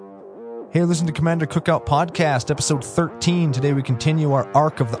Hey, listen to Commander Cookout Podcast, episode 13. Today we continue our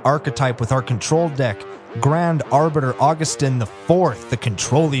Arc of the Archetype with our control deck, Grand Arbiter Augustin the Fourth, the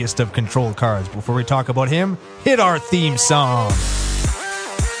controlliest of control cards. Before we talk about him, hit our theme song.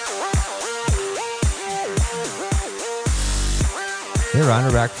 Hey, Ron,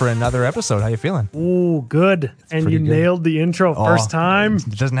 we're back for another episode. How you feeling? Ooh, good. And you good. nailed the intro first time.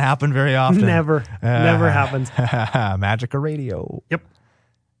 It doesn't happen very often. Never happens. Magica Radio. Yep.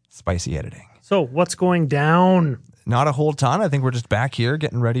 Spicy editing. So what's going down? Not a whole ton. I think we're just back here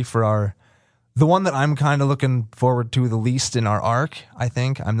getting ready for the one that I'm kind of looking forward to the least in our arc, I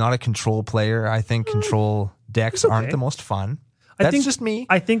think. I'm not a control player. I think control decks aren't the most fun. That's just me.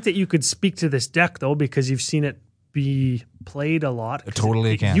 I think that you could speak to this deck, though, because you've seen it be played a lot.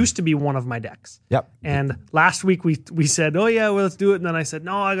 Totally It used to be one of my decks. Yep. And last week we said, oh, yeah, well, let's do it. And then I said,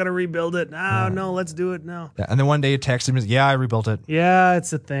 no, I got to rebuild it. No, let's do it now. Yeah. And then one day you texted me, yeah, I rebuilt it. Yeah,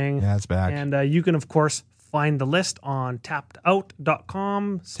 it's a thing. Yeah, it's back. And you can, of course, find the list on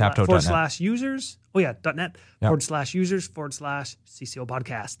tappedout.com /users. Oh, yeah, .net /users /CCO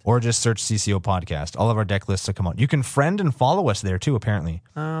podcast. Or just search CCO podcast. All of our deck lists will come out. You can friend and follow us there too, apparently.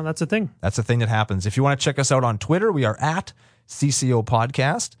 That's a thing. That's a thing that happens. If you want to check us out on Twitter, we are at CCO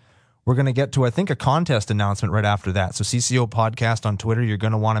podcast. We're going to get to, I think, a contest announcement right after that. So CCO podcast on Twitter, you're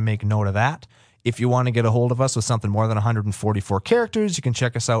going to want to make note of that. If you want to get a hold of us with something more than 144 characters, you can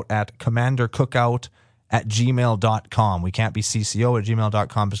check us out at commandercookout@gmail.com. We can't be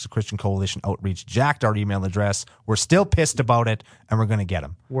CCO@gmail.com because the Christian Coalition Outreach jacked our email address. We're still pissed about it, and we're going to get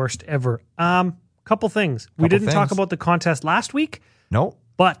them. Worst ever. Couple things. We didn't talk about the contest last week. No.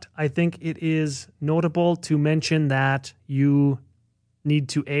 But I think it is notable to mention that you need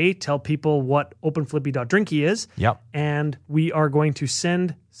to tell people what openflippy.drinky is. Yep. And we are going to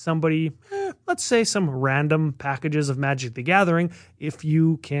send somebody, let's say some random packages of Magic the Gathering. If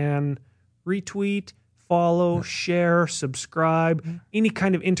you can retweet, follow, share, subscribe, any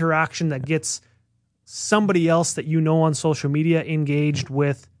kind of interaction that gets somebody else that you know on social media engaged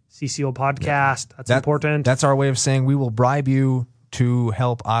with CCO podcast. That's important. That's our way of saying we will bribe you to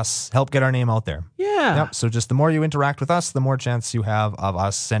help get our name out there. Yeah. Yep. So just the more you interact with us, the more chance you have of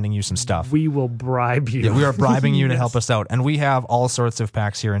us sending you some stuff. We will bribe you. Yeah, we are bribing you to help us out. And we have all sorts of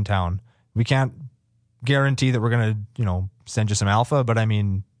packs here in town. We can't guarantee that we're going to, send you some alpha, but I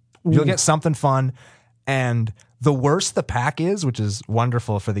mean, you'll get something fun. And the worse the pack is, which is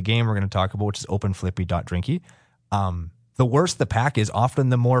wonderful for the game we're going to talk about, which is openflippy.drinky. The worse the pack is, often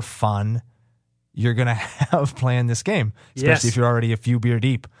the more fun you're going to have playing this game, especially if you're already a few beer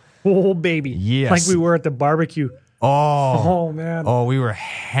deep. Oh, baby. Yes. Like we were at the barbecue. Oh, man. Oh, we were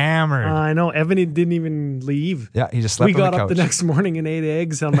hammered. I know. Evan didn't even leave. Yeah, he just slept on the couch. We got up the next morning and ate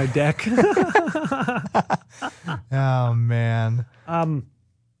eggs on my deck. Oh, man.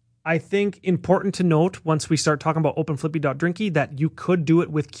 I think important to note once we start talking about openflippy.drinky that you could do it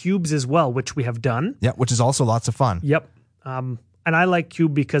with cubes as well, which we have done. Yeah, which is also lots of fun. Yep. And I like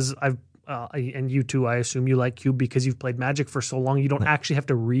cube because and you too, I assume you like cube because you've played Magic for so long. You don't actually have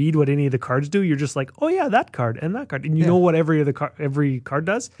to read what any of the cards do. You're just like, oh yeah, that card and that card. And you know what every card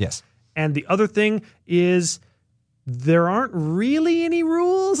does. Yes. And the other thing is there aren't really any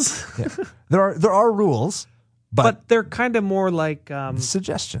rules. There are rules. But they're kind of more like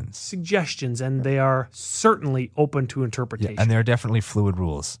suggestions, and they are certainly open to interpretation. Yeah, and they're definitely fluid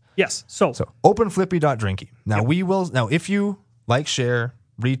rules. Yes. So openflippy.drinky. Now we will. Now if you like, share,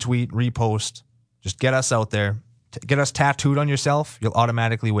 retweet, repost, just get us out there. Get us tattooed on yourself. You'll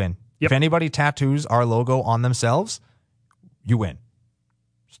automatically win. Yep. If anybody tattoos our logo on themselves, you win.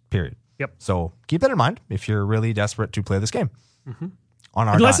 Period. Yep. So keep that in mind if you're really desperate to play this game. Mm-hmm.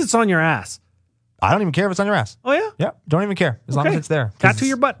 Unless it's on your ass. I don't even care if it's on your ass. Oh, yeah? Yeah, don't even care. As long as it's there. Tattoo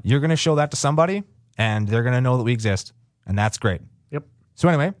your butt. You're going to show that to somebody, and they're going to know that we exist, and that's great. Yep. So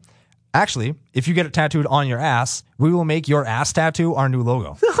anyway, actually, if you get it tattooed on your ass, we will make your ass tattoo our new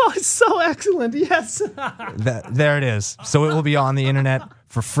logo. Oh, it's so excellent. Yes. There it is. So it will be on the internet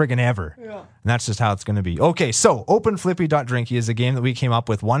for friggin' ever. Yeah. And that's just how it's going to be. Okay, so openflippy.drinky is a game that we came up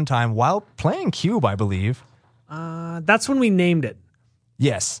with one time while playing Cube, I believe. That's when we named it.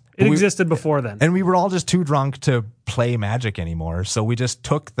 Yes. It existed before then. And we were all just too drunk to play Magic anymore. So we just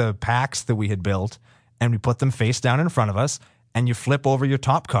took the packs that we had built and we put them face down in front of us. And you flip over your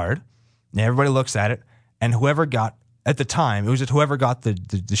top card. And everybody looks at it. And whoever got, at the time, it was just whoever got the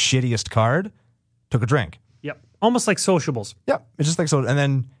shittiest card took a drink. Yep. Almost like sociables. Yep. It's just like so. And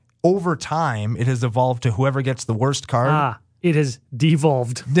then over time, it has evolved to whoever gets the worst card. It has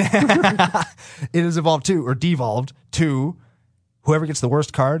devolved. It has evolved to, or devolved to, whoever gets the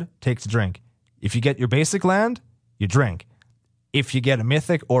worst card takes a drink. If you get your basic land, you drink. If you get a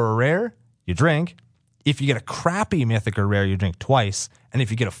mythic or a rare, you drink. If you get a crappy mythic or rare, you drink twice. And if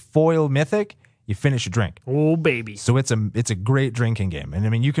you get a foil mythic, you finish your drink. Oh, baby. So it's a great drinking game. And I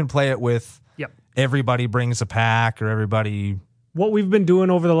mean, you can play it with everybody brings a pack or everybody. What we've been doing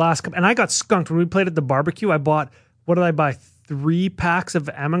over the last couple, and I got skunked when we played at the barbecue. I bought, what did I buy? 3 packs of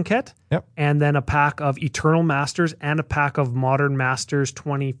Amonkhet. Yep. And then a pack of Eternal Masters and a pack of Modern Masters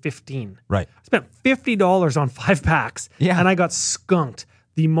 2015. Right. I spent $50 on 5 packs. Yeah. And I got skunked.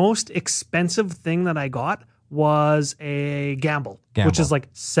 The most expensive thing that I got was a Gamble. Which is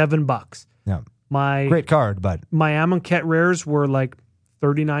like $7. Yeah. My great card, but my Amonkhet rares were like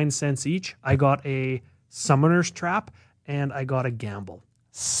 39 cents each. I got a Summoner's Trap and I got a Gamble.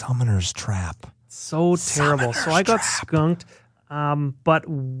 Summoner's Trap. So terrible. So I got skunked. But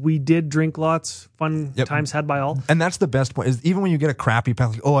we did drink lots. Fun times had by all. And that's the best point is even when you get a crappy pack,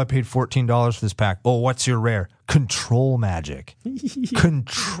 like, oh, I paid $14 for this pack. Oh, what's your rare? Control Magic.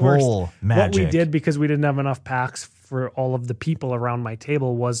 Control Magic. What we did, because we didn't have enough packs for all of the people around my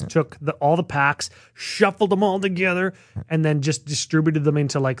table, was took all the packs, shuffled them all together, and then just distributed them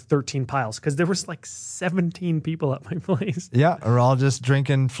into like 13 piles. Because there was like 17 people at my place. Yeah, we're all just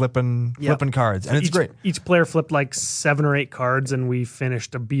drinking, flipping cards. And it's great. Each player flipped like 7 or 8 cards, and we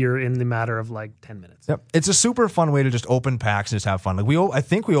finished a beer in the matter of like 10 minutes. Yep. It's a super fun way to just open packs and just have fun. Like I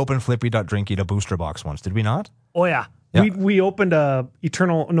think we opened Flippy.Drinky to booster box once, did we not? Oh yeah. We opened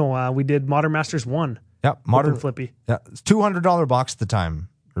we did Modern Masters 1. Yeah, Modern Flippy. Yeah, it's $200 box at the time,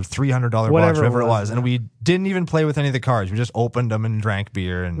 or $300 box, whatever it was. And we didn't even play with any of the cards. We just opened them and drank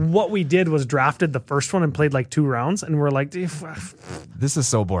beer. And what we did was drafted the first one and played like 2 rounds, and we're like, this is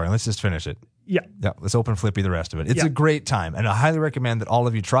so boring. Let's just finish it. Yeah. Let's open Flippy the rest of it. It's a great time, and I highly recommend that all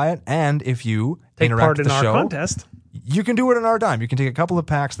of you try it. And if you take interact part with in the our show, contest, you can do it on our dime. You can take a couple of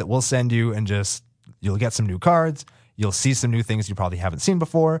packs that we'll send you, and you'll get some new cards. You'll see some new things you probably haven't seen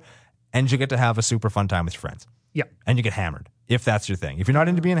before, and you get to have a super fun time with your friends. Yeah. And you get hammered, if that's your thing. If you're not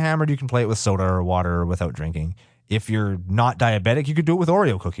into being hammered, you can play it with soda or water or without drinking. If you're not diabetic, you could do it with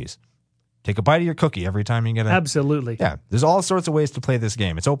Oreo cookies. Take a bite of your cookie every time you get Absolutely. Yeah, there's all sorts of ways to play this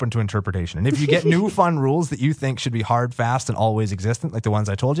game. It's open to interpretation. And if you get new fun rules that you think should be hard, fast, and always existent, like the ones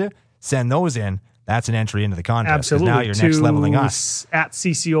I told you, send those in. That's an entry into the contest. Absolutely. Now you're next leveling us. At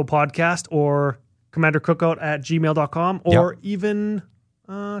CCO Podcast or commandercookout@gmail.com or even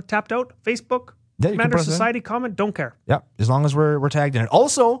Tapped Out, Facebook, Commander Society comment. Don't care. Yeah, as long as we're tagged in it.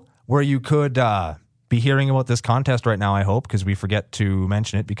 Also, where you could be hearing about this contest right now, I hope, because we forget to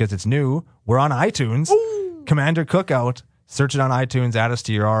mention it because it's new. We're on iTunes. Ooh. Commander Cookout. Search it on iTunes. Add us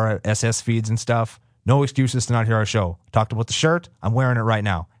to your RSS feeds and stuff. No excuses to not hear our show. Talked about the shirt. I'm wearing it right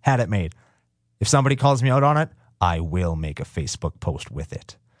now. Had it made. If somebody calls me out on it, I will make a Facebook post with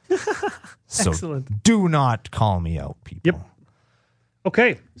it. So excellent. Do not call me out, people. Yep.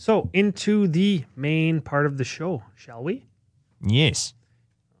 Okay, so into the main part of the show, shall we? Yes.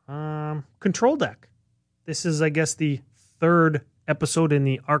 Control deck. This is, I guess, the 3rd episode in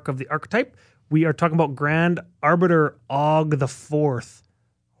the Arc of the Archetype. We are talking about Grand Arbiter Og the 4th.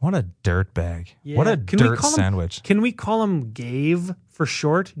 What a dirtbag. Yeah. What a dirt sandwich. Can we call him Gave for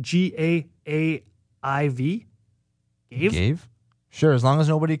short? Gaiv? Gave? Sure, as long as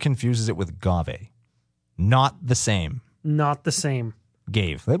nobody confuses it with Gave. Not the same. Not the same.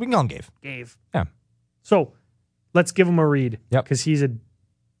 Gave. We can call him Gave. Gave. Yeah. So let's give him a read. Yep. Because he's a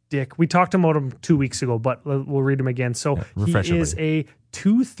dick. We talked about him 2 weeks ago, but we'll read him again. So he is a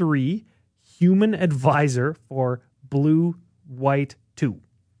 2/3 human advisor for blue, white, 2.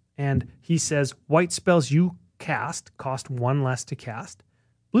 And he says white spells you cast cost 1 less to cast.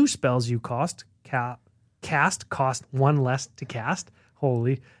 Blue spells you cast cost 1 less to cast.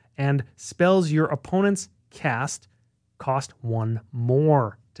 Holy. And spells your opponents cast cost 1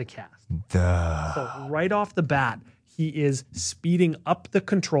 more to cast. Duh. So right off the bat, he is speeding up the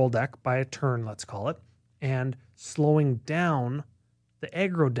control deck by a turn, let's call it, and slowing down the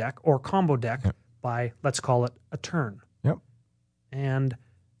aggro deck or combo deck by, let's call it, a turn. Yep. And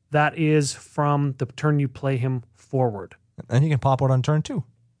that is from the turn you play him forward. And he can pop out on turn 2.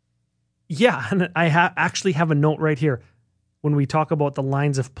 Yeah, and I actually have a note right here. When we talk about the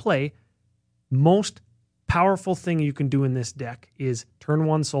lines of play, most powerful thing you can do in this deck is turn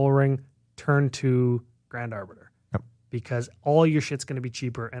 1 Soul Ring, turn 2 Grand Arbiter. Yep. Because all your shit's going to be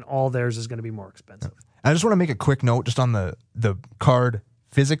cheaper and all theirs is going to be more expensive. Yep. I just want to make a quick note just on the card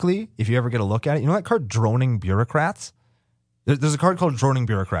physically, if you ever get a look at it. You know that card, Droning Bureaucrats? There's a card called Droning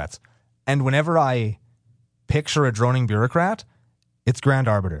Bureaucrats. And whenever I picture a Droning Bureaucrat, it's Grand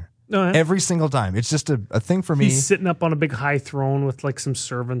Arbiter. Oh, yeah. Every single time. It's just a thing for me. He's sitting up on a big high throne with like some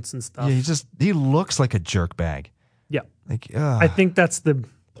servants and stuff. Yeah, he looks like a jerk bag. Yeah. Like, I think that's the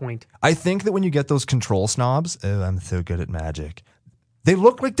point. I think that when you get those control snobs, oh, I'm so good at Magic. They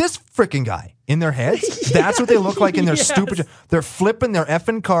look like this freaking guy in their heads. That's what they look like in their stupid. They're flipping their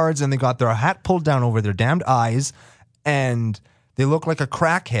effing cards and they got their hat pulled down over their damned eyes, and they look like a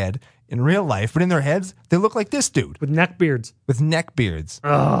crackhead in real life, but in their heads, they look like this dude With neck beards. with neck beards.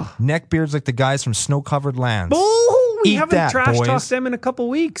 Ugh. Neck beards like the guys from Snow-Covered Lands. Oh, we Eat haven't that, trash boys. talked them in a couple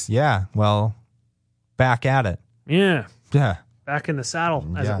weeks. Yeah, well, back at it. Yeah. Yeah. Back in the saddle,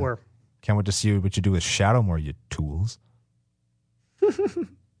 as Yeah. it were. Can't wait to see what you do with Shadowmoor, you tools.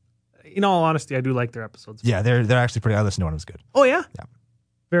 In all honesty, I do like their episodes. Yeah, they're actually pretty. I listened to one. It was good. Oh, yeah? Yeah.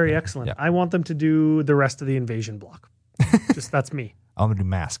 Very excellent. Yeah. I want them to do the rest of the invasion block. Just that's me. I'm gonna do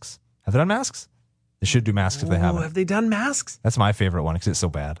masks. Have they done masks? They should do masks if they Oh, haven't. have they done masks? That's my favorite one because it's so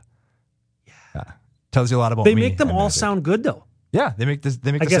bad. Yeah. Tells you a lot about They me make them and all music. sound good, though. Yeah, they make this.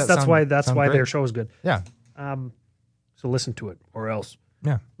 They make. I the guess set that's sound- why sound their great. show is good. Yeah. So listen to it, or else.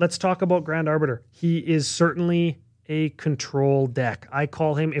 Yeah. Let's talk about Grand Arbiter. He is certainly a control deck. I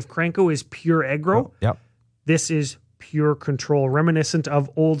call him, if Krenko is pure aggro, Yep. this is pure control, reminiscent of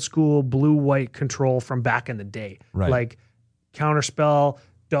old school blue-white control from back in the day. Right. Like Counterspell,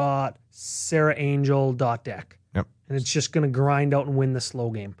 dot, Sarah Angel, dot deck. Yep. And it's just going to grind out and win the slow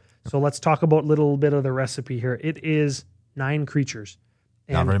game. So let's talk about a little bit of the recipe here. It is 9 creatures.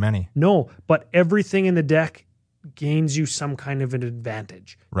 Not And very many. no, but everything in the deck gains you some kind of an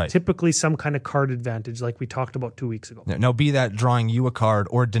advantage. Right. Typically some kind of card advantage like we talked about 2 weeks ago. Now, be that drawing you a card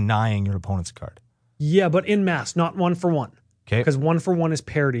or denying your opponent's card. Yeah, but in mass, not 1-for-1. Okay. Because 1-for-1 is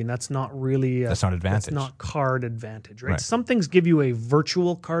parity, and that's not really That's not advantage. That's not card advantage, right? Right. Some things give you a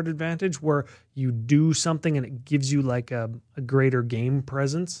virtual card advantage where you do something and it gives you like a greater game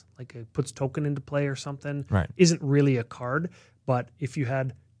presence, like it puts token into play or something. Right. Isn't really a card, but if you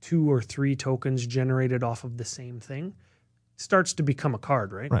had 2 or 3 tokens generated off of the same thing, it starts to become a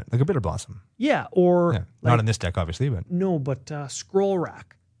card, right? Right. Like a Bitter Blossom. Yeah, or Yeah. like, Not in this deck, obviously, but no, but Scroll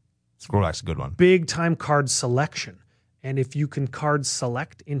Rack, Scrollack's a good one. big time card selection. And if you can card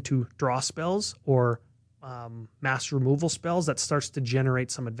select into draw spells or mass removal spells, that starts to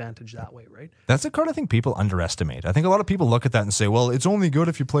generate some advantage that way, right? That's a card I think people underestimate. I think a lot of people look at that and say, well, it's only good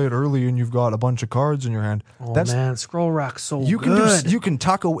if you play it early and you've got a bunch of cards in your hand. Oh man, Scroll Rack's so You can good. you can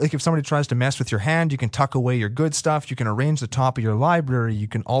tuck away, like if somebody tries to mess with your hand, you can tuck away your good stuff. You can arrange the top of your library. You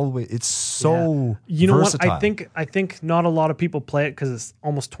can always. It's so You know versatile. what? I think not a lot of people play it because it's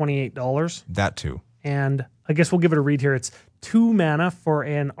almost $28. That too. And I guess we'll give it a read here. It's 2 mana for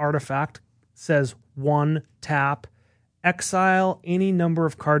an artifact. Says 1 tap, exile any number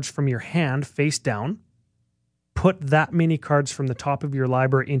of cards from your hand face down. Put that many cards from the top of your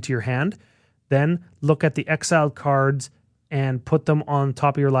library into your hand. Then look at the exiled cards and put them on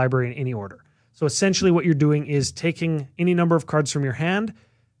top of your library in any order. So essentially what you're doing is taking any number of cards from your hand,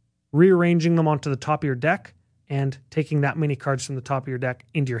 rearranging them onto the top of your deck, and taking that many cards from the top of your deck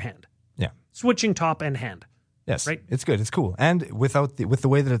into your hand. Yeah. Switching top and hand. Yes. Right? It's good. It's cool. And with the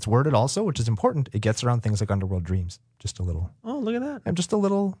way that it's worded also, which is important, it gets around things like Underworld Dreams. Just a little, Oh, look at that. and just a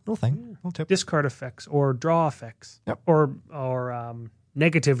little thing, little tip. Discard effects or draw effects. Yep. Or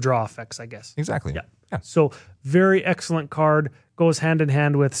negative draw effects, I guess. Exactly. Yeah. Yeah. So very excellent card. Goes hand in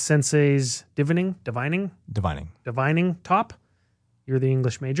hand with Sensei's divining top. You're the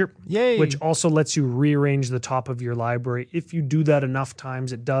English major. Yay. Which also lets you rearrange the top of your library. If you do that enough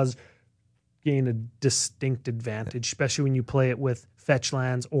times, it does gain a distinct advantage, especially when you play it with fetch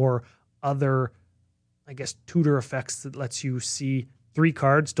lands or other, I guess, tutor effects that lets you see 3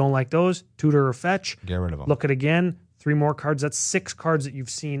 cards. Don't like those. Tutor or fetch. Get rid of them. Look at again. 3 more cards. That's 6 cards that you've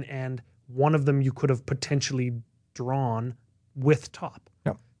seen, and one of them you could have potentially drawn with top.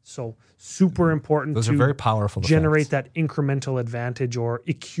 Yep. So super important Those to are very powerful. generate effects. that incremental advantage or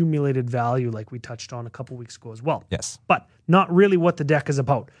accumulated value like we touched on a couple weeks ago as well. Yes. But not really what the deck is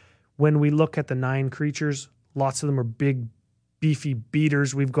about. When we look at the 9 creatures, lots of them are big, beefy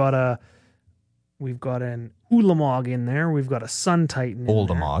beaters. We've got an Ulamog in there. We've got a Sun Titan in there.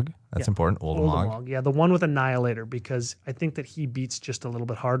 Oldemog. That's important. Oldemog. Yeah, the one with Annihilator, because I think that he beats just a little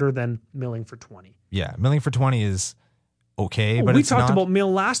bit harder than Milling for 20. Yeah. Milling for 20 is okay, but we it's talked not. about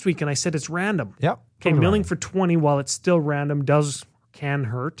Mill last week, and I said it's random. Yep. Okay, totally Milling right. for 20, while it's still random, can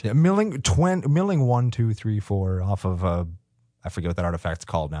hurt. Yeah, milling 1, 2, 3, 4 off of I forget what that artifact's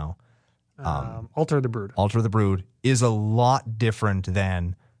called now. Alter the Brood. Alter the Brood is a lot different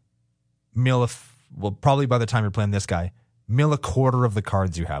than mill. Well, probably by the time you're playing this guy, mill a quarter of the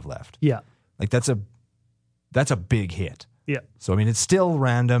cards you have left. Yeah. Like that's a big hit. Yeah. So I mean, it's still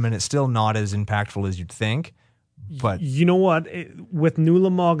random and it's still not as impactful as you'd think. But You know what? With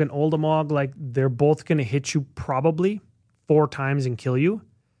Nulamog and Oldemog, like they're both going to hit you probably 4 times and kill you.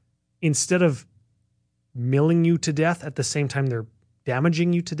 instead of milling you to death at the same time they're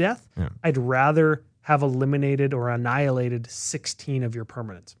damaging you to death, I'd rather have eliminated or annihilated 16 of your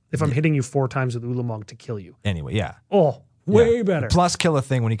permanents if I'm hitting you 4 times with Ulamog to kill you. Anyway, yeah. Oh, way better. Plus kill a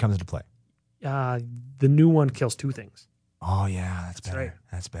thing when he comes into play. The new one kills 2 things. Oh, yeah, that's better. right.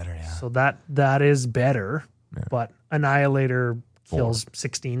 That's better, yeah. So that is better, but Annihilator kills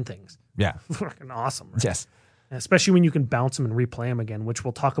 16 things. Yeah. Fucking awesome, right? Yes. Especially when you can bounce them and replay them again, which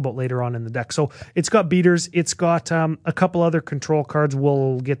we'll talk about later on in the deck. So it's got beaters. It's got a couple other control cards.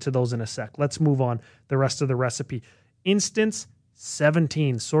 We'll get to those in a sec. Let's move on. The rest of the recipe. Instants,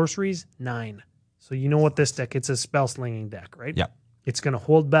 17. Sorceries, 9. So you know what this deck, it's a spell slinging deck, right? Yeah. It's going to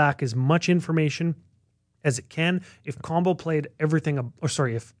hold back as much information as it can. If combo played everything,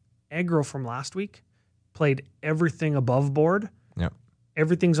 if aggro from last week played everything above board,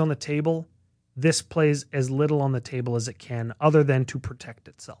 everything's on the table. This plays as little on the table as it can, other than to protect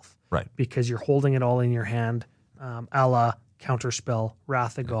itself. Right. Because you're holding it all in your hand, a la Counterspell,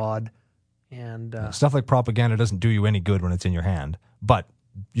 Wrath of God, and stuff like Propaganda doesn't do you any good when it's in your hand, but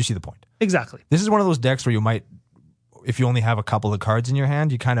you see the point. Exactly. This is one of those decks where you might, if you only have a couple of cards in your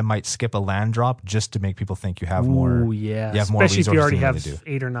hand, you kind of might skip a land drop just to make people think you have more. Ooh, yeah. You have more especially if you already have really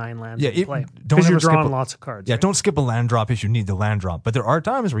 8 or 9 lands Yeah, in play. don't Because you're ever skip drawing lots of cards. Yeah, right? don't skip a land drop if you need the land drop. But there are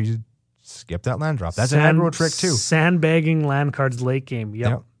times where you skip that land drop. That's an aggro trick too. Sandbagging land cards late game.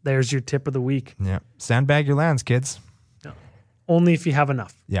 Yep. There's your tip of the week. Yeah. Sandbag your lands, kids. No. Only if you have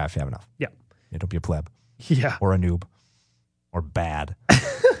enough. Yeah, if you have enough. Yeah. Don't be a pleb. Yeah. Or a noob. Or bad.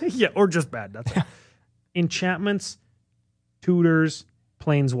 Yeah, or just bad. That's it. Enchantments, tutors,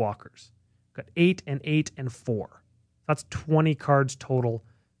 planeswalkers. Got 8 and 8 and 4. That's 20 cards total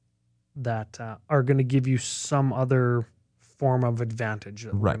that are going to give you some other form of advantage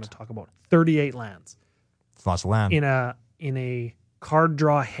that we're going to talk about. 38 lands. It's lots of land. In a card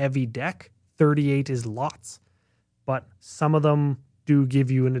draw heavy deck, 38 is lots. But some of them do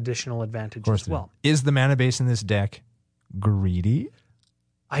give you an additional advantage as well. Is the mana base in this deck greedy?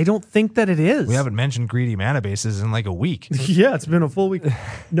 I don't think that it is. We haven't mentioned greedy mana bases in like a week. Yeah, it's been a full week.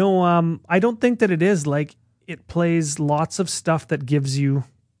 No, I don't think that it is. Like, it plays lots of stuff that gives you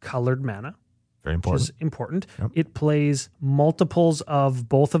colored mana. Very important. Which is important. Yep. It plays multiples of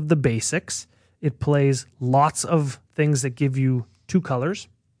both of the basics. It plays lots of things that give you 2 colors.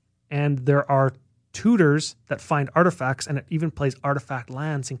 And there are tutors that find artifacts, and it even plays artifact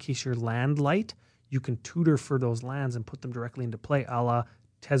lands in case you're land light. You can tutor for those lands and put them directly into play, a la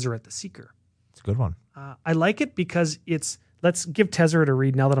Tezzeret the Seeker. It's a good one. I like it because it's, let's give Tezzeret a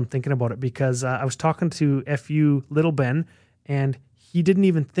read now that I'm thinking about it, because I was talking to FU Little Ben, and he didn't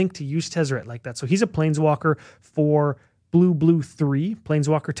even think to use Tezzeret like that. So he's a Planeswalker for blue 3,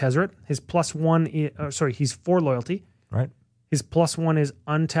 Planeswalker Tezzeret. His +1, he's 4 loyalty. Right. His +1 is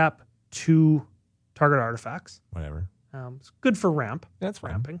untap 2 target artifacts. Whatever. It's good for ramp. That's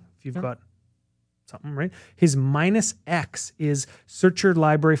fine. Ramping. If you've got something, right? His -X is search your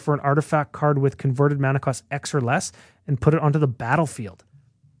library for an artifact card with converted mana cost X or less and put it onto the battlefield.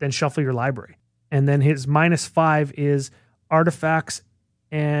 Then shuffle your library. And then his -5 is artifacts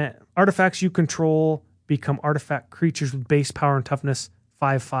you control become artifact creatures with base power and toughness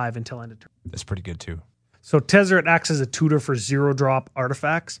 5/5 until end of turn. That's pretty good too. So Tezzeret acts as a tutor for 0-drop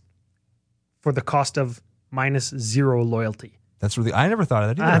artifacts for the cost of -0 loyalty. That's really, I never thought of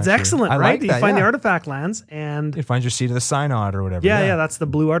that either. That's excellent, right? Like you that, find the artifact lands and you find your Seat of the Synod or whatever. Yeah, that's the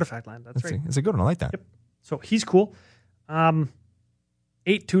blue artifact land. That's right. It's a good one. I like that. Yep. So he's cool.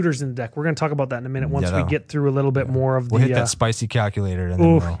 8 tutors in the deck. We're going to talk about that in a minute once we get through a little bit more of we'll hit that spicy calculator. And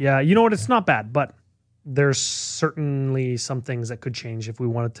then yeah. You know what? It's not bad, but there's certainly some things that could change if we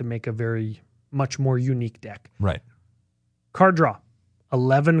wanted to make a very much more unique deck. Right. Card draw.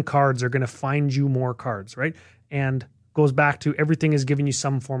 11 cards are going to find you more cards, right? And goes back to everything is giving you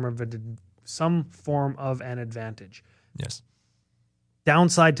some form of an advantage. Yes.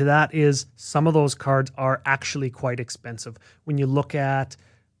 Downside to that is some of those cards are actually quite expensive. When you look at,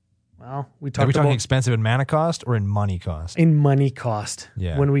 well, we talked about... Are we talking expensive in mana cost or in money cost? In money cost.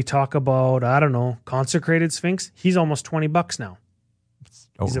 Yeah. When we talk about, I don't know, Consecrated Sphinx, he's almost $20 now. It's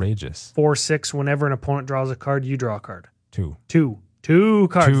outrageous. 4/6, whenever an opponent draws a card, you draw a card. 2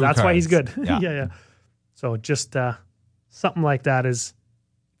 cards. That's why he's good. Yeah. yeah. So just something like that is,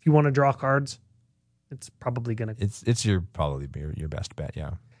 if you want to draw cards, it's probably going to... It's probably your best bet,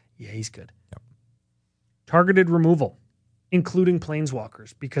 yeah. Yeah, he's good. Yep. Targeted removal, including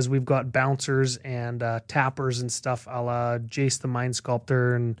planeswalkers, because we've got bouncers and tappers and stuff, a la Jace the Mind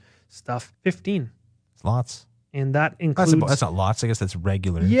Sculptor and stuff. 15. It's lots. And that includes... That's not lots. I guess that's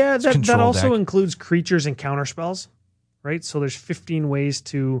regular. Yeah, that also deck. includes creatures and counterspells, right? So there's 15 ways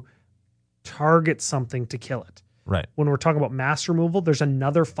to target something to kill it. Right. When we're talking about mass removal, there's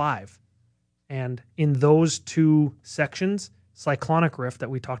another 5. And in those 2 sections, Cyclonic Rift that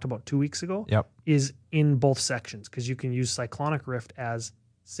we talked about 2 weeks ago Yep. is in both sections because you can use Cyclonic Rift as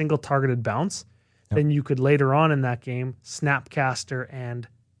single targeted bounce. Yep. Then you could later on in that game Snapcaster and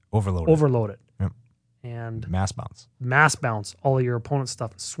Overload. it. Yep. And Mass bounce. mass bounce all of your opponent's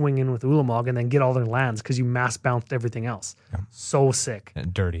stuff, swing in with Ulamog, and then get all their lands because you mass bounced everything else. Yeah. So sick.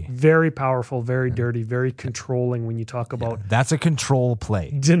 Dirty. Very powerful, very dirty, very controlling when you talk about That's a control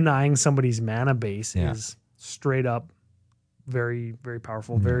play. denying somebody's mana base Yeah. is straight up very, very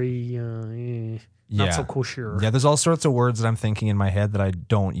powerful, very not so kosher. Yeah, there's all sorts of words that I'm thinking in my head that I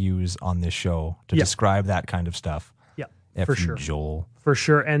don't use on this show to describe that kind of stuff. Yeah, F for you, sure. Joel. For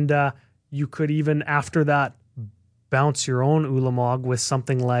sure. And you could even, after that, bounce your own Ulamog with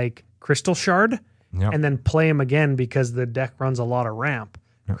something like Crystal Shard Yep. and then play him again because the deck runs a lot of ramp.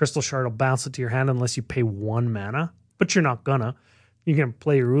 Crystal Shard will bounce it to your hand unless you pay 1 mana, but you're not gonna. You can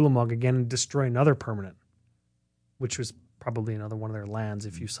play your Ulamog again and destroy another permanent, which was probably another one of their lands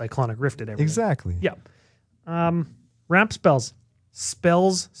if you Cyclonic Rifted everything. Exactly. Yeah. Ramp spells.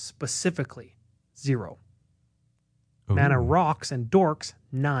 Spells specifically, 0. Ooh. Mana rocks and dorks,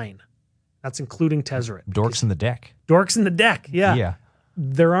 9. That's including Tezzeret. Dorks in the deck. Dorks in the deck, yeah. Yeah.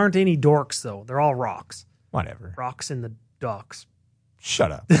 There aren't any dorks, though. They're all rocks. Whatever. Rocks in the docks.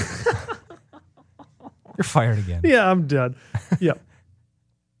 Shut up. You're fired again. Yeah, I'm done. Yeah.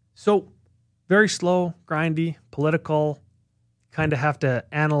 So, very slow, grindy, political. Kind of have to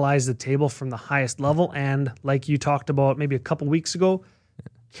analyze the table from the highest level. And like you talked about maybe a couple weeks ago,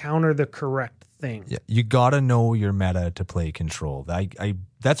 counter the correct thing. Yeah, you got to know your meta to play control.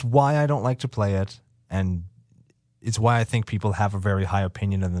 That's why I don't like to play it, and it's why I think people have a very high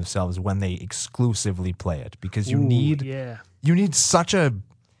opinion of themselves when they exclusively play it, because you need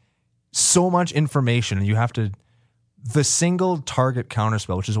so much information, and you have to the single target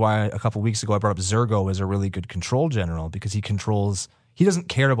counterspell, which is why a couple weeks ago I brought up Zergo as a really good control general, because he doesn't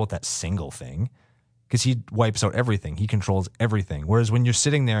care about that single thing, because he wipes out everything. He controls everything. Whereas when you're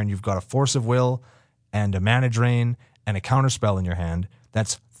sitting there and you've got a Force of Will and a Mana Drain and a counterspell in your hand,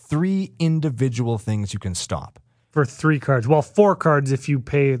 that's 3 individual things you can stop. For 3 cards. Well, 4 cards if you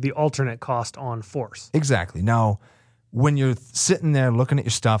pay the alternate cost on Force. Exactly. Now, when you're sitting there looking at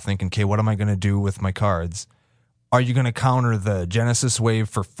your stuff thinking, okay, what am I going to do with my cards? Are you going to counter the Genesis Wave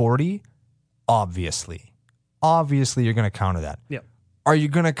for 40? Obviously. Obviously, you're going to counter that. Yep. Are you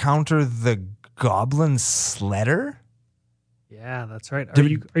going to counter the Goblin Sledder? Yeah, that's right.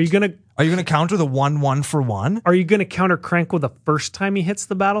 Are you going to counter the 1/1 for 1? Are you going to counter Krenko the first time he hits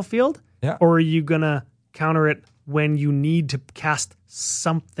the battlefield? Yeah. Or are you going to counter it when you need to cast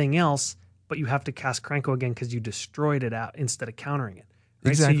something else, but you have to cast Krenko again because you destroyed it out instead of countering it?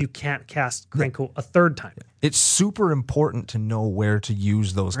 Right? Exactly. So you can't cast Krenko a third time. It's super important to know where to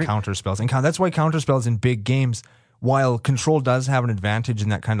use those counter spells. And that's why counter spells in big games, while control does have an advantage in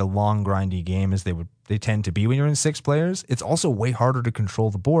that kind of long, grindy game as they tend to be when you're in 6 players, it's also way harder to control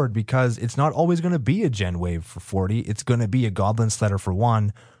the board because it's not always going to be a Gen Wave for 40. It's going to be a Goblin Sledder for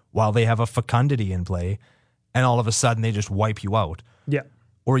 1 while they have a Fecundity in play, and all of a sudden they just wipe you out. Yeah.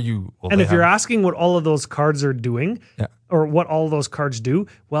 Or you... Well, and if you're asking what all of those cards are doing, Yeah. or what all those cards do,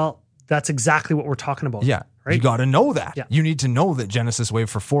 well, that's exactly what we're talking about. Yeah. Right? You got to know that. Yeah. You need to know that Genesis Wave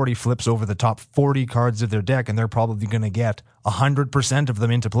for 40 flips over the top 40 cards of their deck, and they're probably going to get 100% of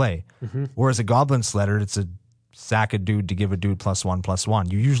them into play. Mm-hmm. Whereas a Goblin Sledder, it's a sack a dude to give a dude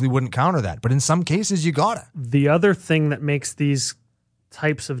 +1/+1. You usually wouldn't counter that, but in some cases you got it. The other thing that makes these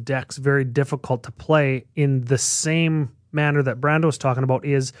types of decks very difficult to play in the same manner that Brando was talking about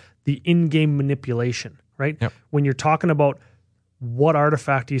is the in-game manipulation, right? Yep. When you're talking about what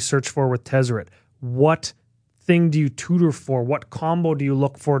artifact do you search for with Tezzeret, what thing do you tutor for, what combo do you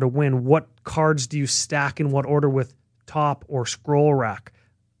look for to win, what cards do you stack in what order with top or scroll rack,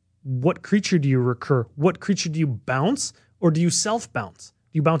 what creature do you recur, what creature do you bounce, or do you self-bounce?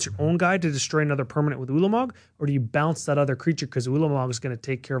 Do you bounce your own guy to destroy another permanent with Ulamog, or do you bounce that other creature because Ulamog is going to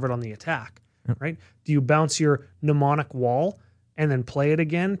take care of it on the attack, right? Do you bounce your mnemonic wall and then play it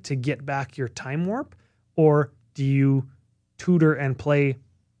again to get back your time warp, or do you tutor and play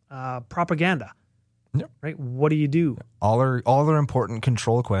propaganda? Yep. Right? What do you do? All are important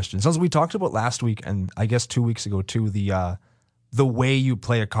control questions. As we talked about last week, and I guess 2 weeks ago too, the way you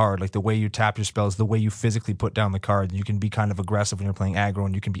play a card, like the way you tap your spells, the way you physically put down the card. You can be kind of aggressive when you're playing aggro,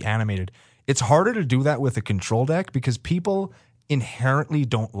 and you can be animated. It's harder to do that with a control deck because people inherently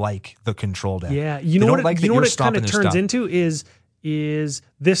don't like the control deck. Yeah, you know what it kind of turns stuff. into is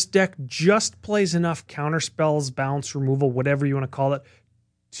this deck just plays enough counter spells, bounce, removal, whatever you want to call it,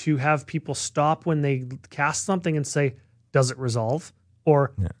 to have people stop when they cast something and say, does it resolve?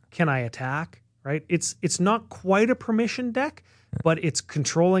 Or can I attack? Right? It's not quite a permission deck, but it's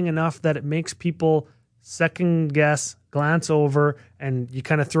controlling enough that it makes people second guess, glance over, and you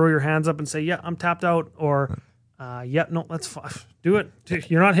kind of throw your hands up and say, yeah, I'm tapped out, or no, let's do it.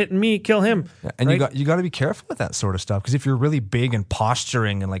 You're not hitting me, kill him. Yeah, and right? you got to be careful with that sort of stuff, because if you're really big and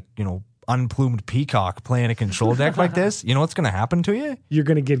posturing and like, unplumed peacock playing a control deck like this, you know what's going to happen to you? You're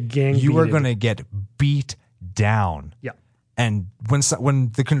going to get gang You are beated. going to get beat down. Yeah. And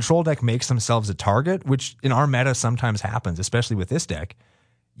when the control deck makes themselves a target, which in our meta sometimes happens, especially with this deck,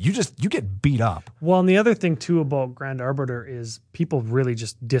 you get beat up. Well, and the other thing too about Grand Arbiter is people really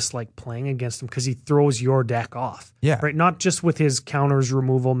just dislike playing against him because he throws your deck off. Yeah. Right? Not just with his counters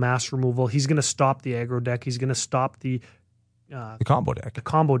removal, mass removal. He's going to stop the aggro deck. He's going to stop the combo deck. The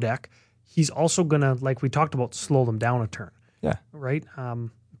combo deck. He's also going to, like we talked about, slow them down a turn. Yeah. Right?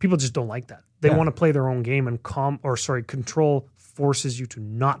 People just don't like that. They want to play their own game, and control forces you to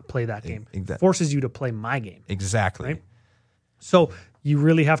not play that game. Exactly. Forces you to play my game. Exactly. Right? So you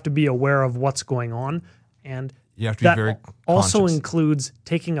really have to be aware of what's going on, and you have to be very also conscious. includes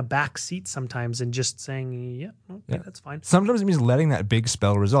taking a back seat sometimes and just saying, that's fine. Sometimes it means letting that big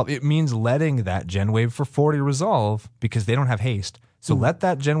spell resolve. It means letting that Gen Wave for 40 resolve because they don't have haste. So let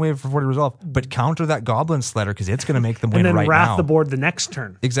that Gen Wave for 40 resolve, but counter that Goblin Sledder because it's going to make them win and then right wrath now. the board the next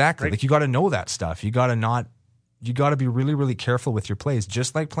turn. Exactly. Right? Like you got to know that stuff. You got to be really, really careful with your plays.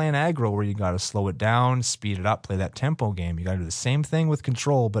 Just like playing aggro, where you got to slow it down, speed it up, play that tempo game. You got to do the same thing with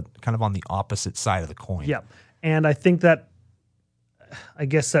control, but kind of on the opposite side of the coin. Yeah. And I think that, I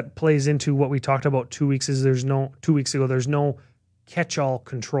guess that plays into what we talked about 2 weeks ago. There's no catch-all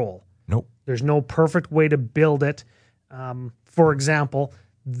control. Nope. There's no perfect way to build it. For example,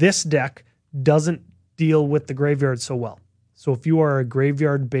 this deck doesn't deal with the graveyard so well. So if you are a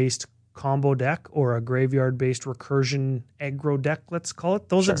graveyard-based combo deck or a graveyard-based recursion aggro deck, let's call it,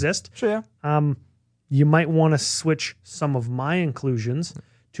 those exist. Sure, yeah. You might want to switch some of my inclusions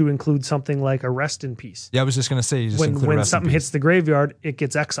to include something like a Rest in Peace. Yeah, I was just going to say, you just include When Rest in something Peace. hits the graveyard, it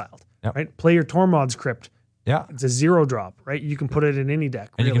gets exiled. Yep. Right? Play your Tormod's Crypt. Yeah. It's a 0-drop, right? You can put it in any deck.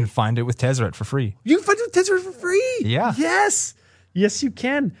 And really. you can find it with Tezzeret for free. You can find it with Tezzeret for free. Yeah. Yes. Yes, you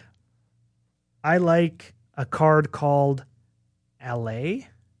can. I like a card called LA.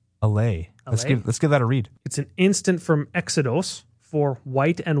 Allay. Let's give that a read. It's an instant from Exodus for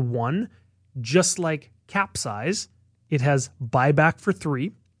white and 1. Just like Capsize, it has buyback for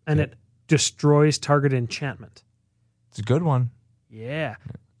 3, and it destroys target enchantment. It's a good one. Yeah.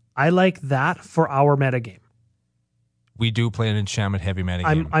 I like that for our metagame. We do play an enchantment heavy meta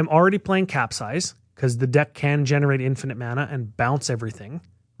game. I'm already playing Capsize because the deck can generate infinite mana and bounce everything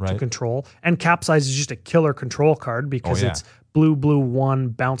to control. And Capsize is just a killer control card because it's blue, 1,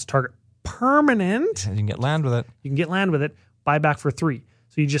 bounce target permanent. And you can get land with it. You can get land with it, buy back for 3.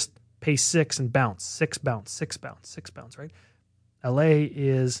 So you just pay 6 and bounce, 6 bounce, 6 bounce, 6 bounce, right? LA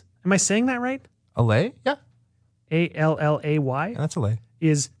is, am I saying that right? Allay? Yeah. Allay Yeah, that's Allay.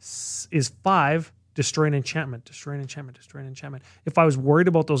 is 5, destroy an enchantment, destroy an enchantment, destroy an enchantment. If I was worried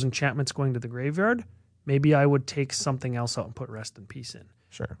about those enchantments going to the graveyard, maybe I would take something else out and put Rest in Peace in.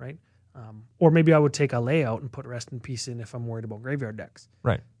 Sure. Right? Or maybe I would take a layout and put Rest in Peace in if I'm worried about graveyard decks.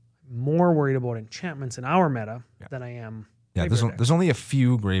 Right. More worried about enchantments in our meta than I am. Yeah, there's only a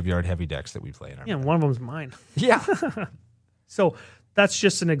few graveyard heavy decks that we play in our Yeah, meta. one of them's mine. Yeah. So that's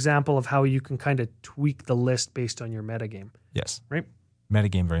just an example of how you can kind of tweak the list based on your metagame. Yes. Right?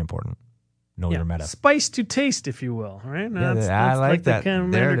 Metagame, very important. Know your meta. Spice to taste, if you will. Right? That's I like that. the kind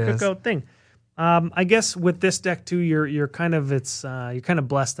of There meta it is. cookout thing. I guess with this deck too, you're kind of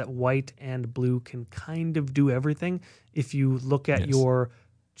blessed that white and blue can kind of do everything. If you look at your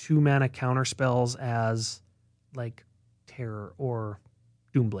 2 mana counter spells as like Terror or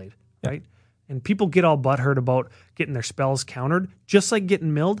Doomblade, right? And people get all butthurt about getting their spells countered, just like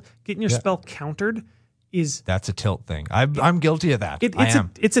getting milled. Getting your spell countered that's a tilt thing. I'm guilty of that.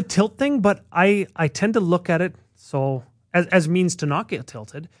 It's a tilt thing, but I tend to look at it so as means to not get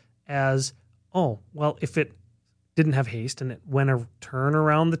tilted as, oh, well, if it didn't have haste and it went a turn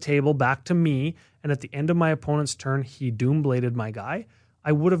around the table back to me, and at the end of my opponent's turn, he Doombladed my guy,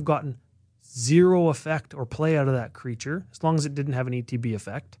 I would have gotten 0 effect or play out of that creature, as long as it didn't have an ETB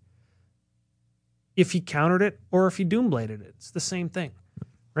effect. If he countered it or if he Doombladed it, it's the same thing,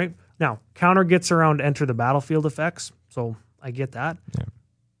 right? Now, counter gets around enter the battlefield effects, so I get that.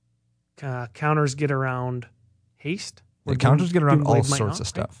 Yeah. Counters get around haste. Counters get around all Doomblade might sorts not, of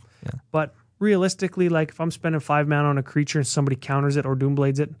stuff. right? Yeah. But realistically, like if I'm spending 5 mana on a creature and somebody counters it or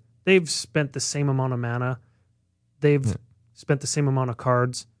Doomblades it, they've spent the same amount of mana. They've spent the same amount of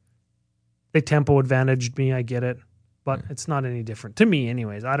cards. They tempo advantaged me, I get it. But it's not any different. To me,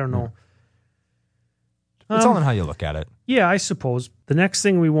 anyways. I don't know. It's all in how you look at it. Yeah, I suppose. The next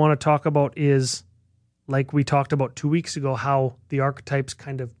thing we want to talk about is, like we talked about 2 weeks ago, how the archetypes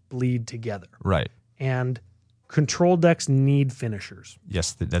kind of bleed together. Right. And control decks need finishers.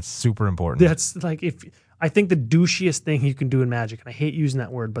 Yes, that's super important. That's like, I think the douchiest thing you can do in Magic, and I hate using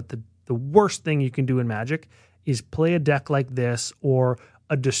that word, but the worst thing you can do in Magic is play a deck like this or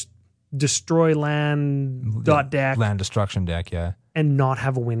a destroy land deck. Land destruction deck, yeah. And not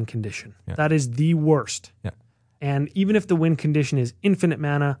have a win condition. Yeah. That is the worst. Yeah. And even if the win condition is infinite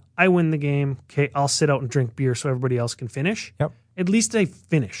mana, I win the game. Okay, I'll sit out and drink beer so everybody else can finish. Yep. At least I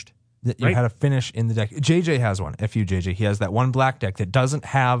finished. You had a finish in the deck. JJ has one. FU JJ. He has that one black deck that doesn't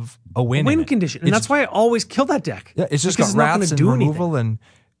have a win. Win condition. And that's why I always kill that deck. Yeah, it's just because got it's rats and removal, and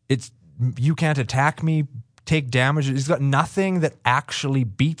you can't attack me, take damage. It's got nothing that actually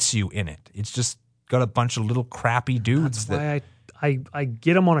beats you in it. It's just got a bunch of little crappy dudes. That's why I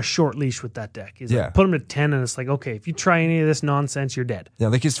get them on a short leash with that deck. Like, put them to 10, and it's like, okay, if you try any of this nonsense, you're dead. Yeah,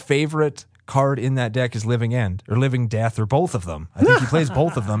 like his favorite card in that deck is Living End or Living Death or both of them. I think he plays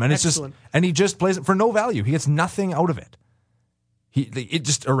both of them, and it's he just plays it for no value. He gets nothing out of it. It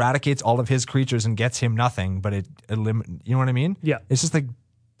just eradicates all of his creatures and gets him nothing, but you know what I mean? Yeah. It's just like,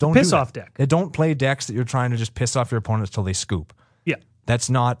 don't piss do off that. deck. Don't play decks that you're trying to just piss off your opponents till they scoop. Yeah. That's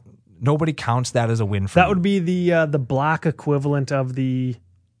not, nobody counts that as a win for you. That would be the black equivalent of the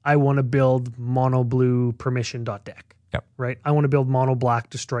I want to build mono blue permission deck. Yep. Right? I want to build mono black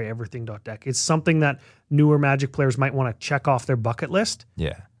destroy everything deck. It's something that newer Magic players might want to check off their bucket list.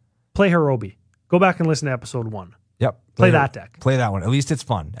 Yeah. Play Hirobi. Go back and listen to episode 1. Yep. Play that deck. Play that one. At least it's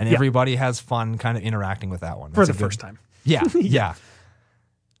fun. And everybody has fun kind of interacting with that one. For the first time. Yeah. Yeah.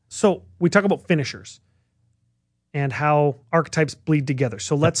 So we talk about finishers and how archetypes bleed together.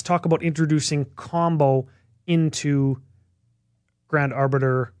 So let's talk about introducing combo into Grand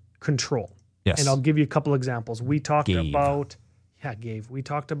Arbiter control. Yes. And I'll give you a couple examples. We talked about we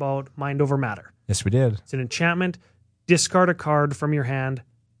talked about Mind Over Matter. Yes, we did. It's an enchantment. Discard a card from your hand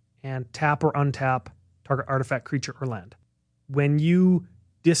and tap or untap target artifact, creature, or land. When you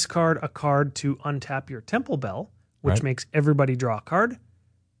discard a card to untap your Temple Bell, which makes everybody draw a card,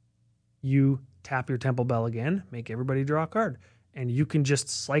 you tap your Temple Bell again, make everybody draw a card. And you can just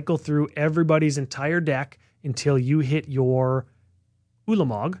cycle through everybody's entire deck until you hit your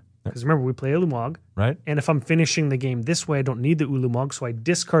Ulamog. Because remember, we play Ulamog. Right. And if I'm finishing the game this way, I don't need the Ulamog, so I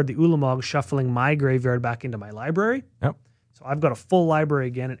discard the Ulamog, shuffling my graveyard back into my library. Yep. So I've got a full library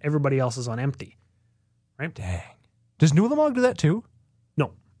again, and everybody else is on empty. Right? Dang. Does Ulamog do that too?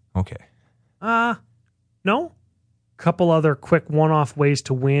 No. Okay. No. Couple other quick one-off ways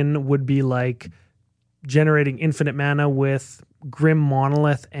to win would be like generating infinite mana with Grim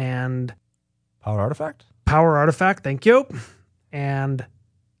Monolith and Power Artifact? Power Artifact, thank you. And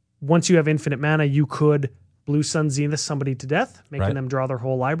once you have infinite mana, you could Blue Sun Zenith somebody to death, making them draw their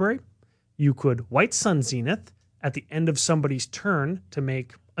whole library. You could White Sun Zenith at the end of somebody's turn to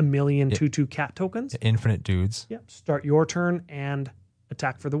make 1,000,000 2/2 cat tokens. Infinite dudes. Yep. Start your turn and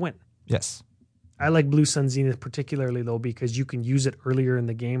attack for the win. Yes. I like Blue Sun Zenith particularly, though, because you can use it earlier in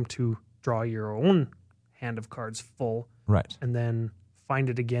the game to draw your own hand of cards full. Right. And then find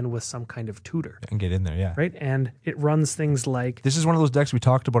it again with some kind of tutor. And get in there, yeah. Right? And it runs things like... This is one of those decks we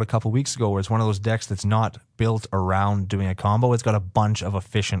talked about a couple weeks ago where it's one of those decks that's not built around doing a combo. It's got a bunch of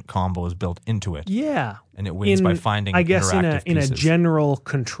efficient combos built into it. Yeah. And it wins by finding I guess in a pieces. general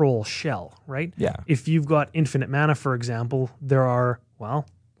control shell, right? Yeah. If you've got infinite mana, for example, there are, well,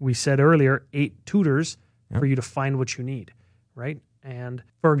 we said earlier, 8 tutors for you to find what you need, right? And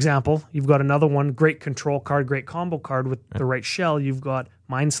for example, you've got another one, great control card, great combo card with the right shell. You've got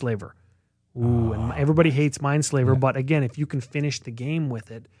Mindslaver. Ooh, and everybody hates Mindslaver, but again, if you can finish the game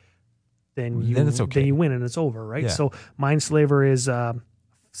with it, then it's okay. Then you win and it's over, right? Yeah. So Mindslaver is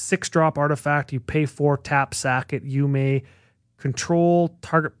 6-drop artifact. You pay 4, tap, sack it. You may control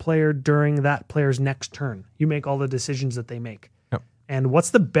target player during that player's next turn. You make all the decisions that they make. And what's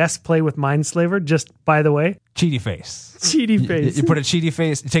the best play with Mindslaver? Just by the way, Cheaty Face. Cheaty Face. You put a Cheaty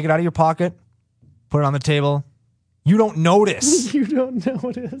Face, you take it out of your pocket, put it on the table. You don't notice. You don't know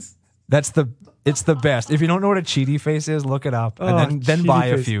what it is. It's the best. If you don't know what a Cheaty Face is, look it up and then buy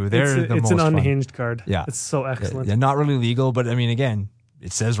a few. It's an unhinged fun. card. Yeah, it's so excellent. Yeah, not really legal, but I mean, again,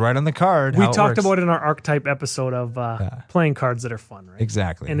 it says right on the card. We talked about it in our archetype episode of playing cards that are fun, right?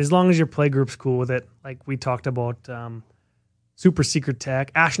 Exactly. And as long as your play group's cool with it, like we talked about. Super Secret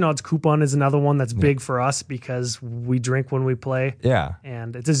Tech. Ashnod's Coupon is another one that's big for us because we drink when we play. Yeah.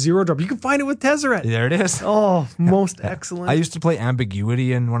 And it's a 0-drop. You can find it with Tezzeret. There it is. Oh, most excellent. I used to play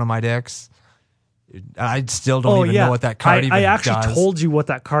Ambiguity in one of my decks. I still don't even know what that card even does. I actually told you what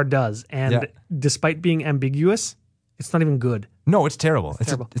that card does. And Yeah. despite being ambiguous, it's not even good. No, it's terrible.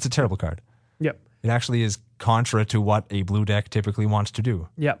 terrible. It's a terrible card. Yep. It actually is contra to what a blue deck typically wants to do.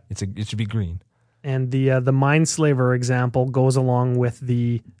 Yep. It should be green. And the Mindslaver example goes along with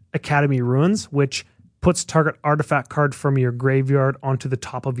the Academy Ruins, which puts target artifact card from your graveyard onto the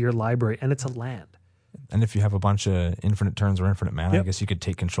top of your library, and it's a land. And if you have a bunch of infinite turns or infinite mana, Yep. I guess you could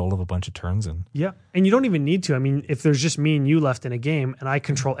take control of a bunch of turns. And Yeah, and you don't even need to. I mean, if there's just me and you left in a game, and I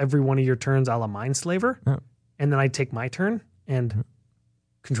control every one of your turns a la Mindslaver, Yeah. and then I take my turn and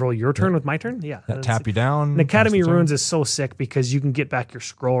control your turn with my turn, that tap you down. And Academy pass the turn. Ruins is so sick because you can get back your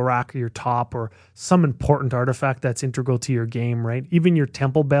scroll rack or your top or some important artifact that's integral to your game, right? Even your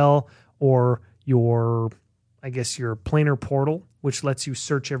Temple Bell or your, I guess, your Planar Portal, which lets you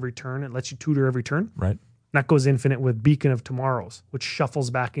search every turn. It lets you tutor every turn. Right. That goes infinite with Beacon of Tomorrows, which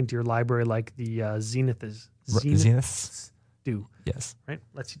shuffles back into your library like the Zenith Zeniths. do, Yes. right?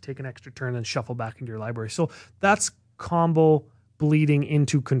 Lets you take an extra turn and shuffle back into your library. So that's combo bleeding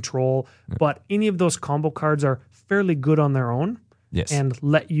into control. But any of those combo cards are fairly good on their own Yes. and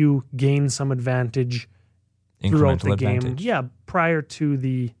let you gain some advantage throughout Incremental the game. advantage. Yeah, prior to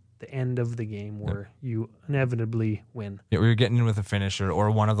the end of the game where you inevitably win. Yeah, where you're getting in with a finisher or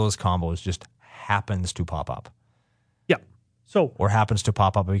one of those combos just happens to pop up. Yeah. So, Or happens to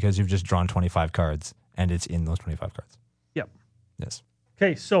pop up because you've just drawn 25 cards and it's in those 25 cards. yep. Yes.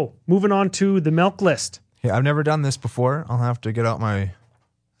 Okay, so moving on to the milk list. Yeah, I've never done this before. I'll have to get out my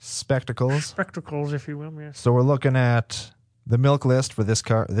spectacles. Spectacles, if you will. Yes. So we're looking at the milk list for this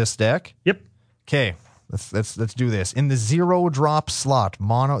deck. Yep. Okay, let's do this. In the 0-drop slot,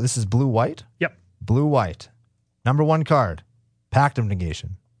 mono. This is blue-white. Yep. Blue-white. Number 1 card, Pact of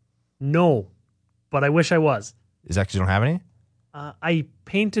Negation. No, but I wish I was. Is that because you don't have any? I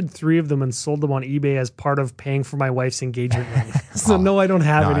painted 3 of them and sold them on eBay as part of paying for my wife's engagement ring. So no, I don't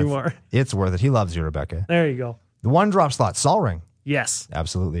have No, anymore. It's worth it. He loves you, Rebecca. There you go. The 1-drop slot, Sol Ring. Yes.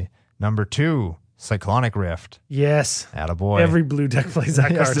 Absolutely. Number 2, Cyclonic Rift. Yes. Attaboy. Every blue deck plays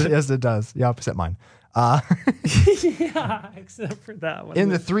that yes, card. yes, it does. Yeah, except mine. Yeah, except for that one. In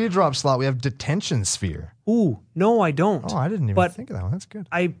the 3-drop slot, we have Detention Sphere. Ooh, no, I don't. Oh, I didn't even But think of that one. That's good.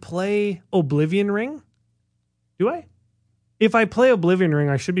 I play Oblivion Ring. Do I? If I play Oblivion Ring,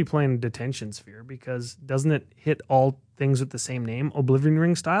 I should be playing Detention Sphere because doesn't it hit all things with the same name, Oblivion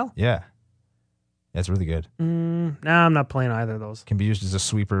Ring style? Yeah. That's really good. Nah, I'm not playing either of those. Can be used as a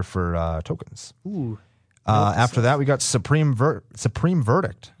sweeper for tokens. Ooh. After that, we got Supreme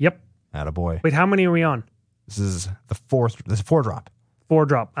Verdict. Yep. Attaboy. Wait, how many are we on? This is the 4-drop.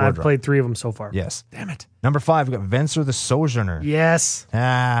 4-drop. I've 4-drop. played 3 of them so far. Yes. Damn it. Number 5, we got Venser the Sojourner. Yes.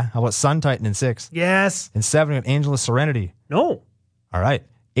 How about Sun Titan in 6? Yes. In 7, we got Angel of Serenity. No. All right.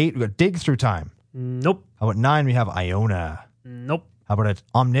 8, we got Dig Through Time. Nope. How about 9, we have Iona. Nope. How about it?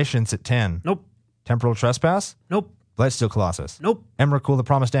 Omniscience at 10? Nope. Temporal Trespass? Nope. Blightsteel Colossus. Nope. Emrakul the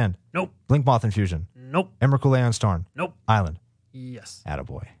Promised End. Nope. Blinkmoth Infusion. Nope. Emrakul Aeon Storm. Nope. Island. Yes.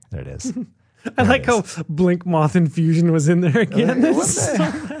 Attaboy. There it is. I like how Blink Moth Infusion was in there again.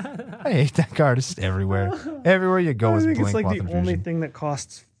 I hate that card. It's just everywhere. Everywhere you go I is think Blink it's like Moth the Infusion. only thing that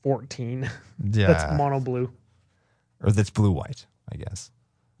costs 14. Yeah. That's mono blue. Or that's blue-white, I guess.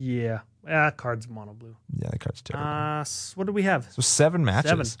 Yeah. Card's mono blue. Yeah, the card's terrible. What do we have? So 7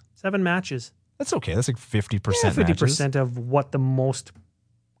 matches. 7 matches. That's okay. That's like 50% Yeah, 50% matches. of what the most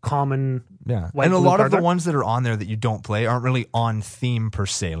common. Yeah. white And a blue lot of cards the are. ones that are on there that you don't play aren't really on theme per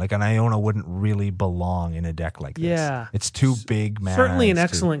se. Like an Iona wouldn't really belong in a deck like this. Yeah. It's too big, man. Certainly an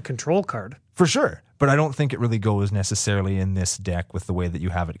excellent control card. For sure. But I don't think it really goes necessarily in this deck with the way that you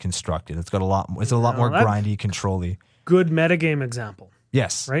have it constructed. It's got a lot more that- grindy, control-y. Good metagame example,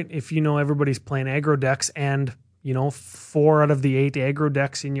 Yes. right? If you know everybody's playing aggro decks and 4 out of the 8 aggro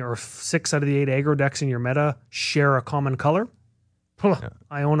decks or 6 out of the 8 aggro decks in your meta share a common color.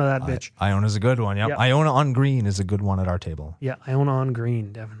 Iona that bitch. Iona's a good one. Yep. Yep. Iona on green is a good one at our table. Yeah, Iona on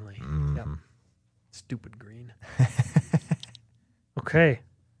green, definitely. Mm-hmm. Yep. Stupid green. Okay.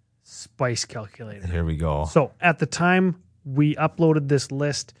 Spice calculator. Here we go. So at the time we uploaded this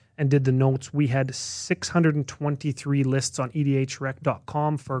list and did the notes, we had 623 lists on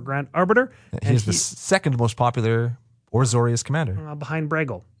edhrec.com for Grand Arbiter. He's the second most popular Orzorius commander. Behind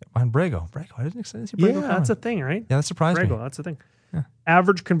Brago. Behind Brago. Brago. I didn't see Yeah, Brago that's a coming. thing, right? Yeah, that surprised Brago, me. that's the thing.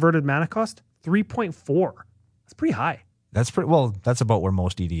 Average converted mana cost, 3.4. That's pretty high. That's pretty well. That's about where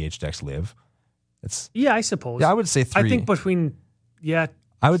most EDH decks live. Yeah, I suppose. I would say 3. I think between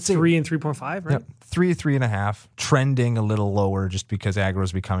I would say 3 and 3.5, right? yeah, 3, 3.5, trending a little lower just because aggro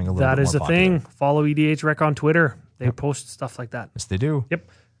is becoming a little That bit is more the popular. thing. Follow EDH Rec on Twitter. They post stuff like that. Yes, they do. Yep.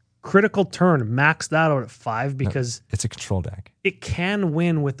 Critical Turn, max that out at 5 because It's a control deck. it can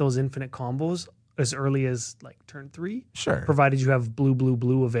win with those infinite combos as early as like turn 3, Sure. provided you have blue, blue,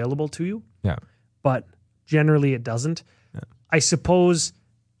 blue available to you. Yeah. But generally it doesn't. I suppose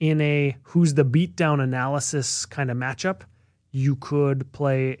in a who's the beatdown analysis kind of matchup, you could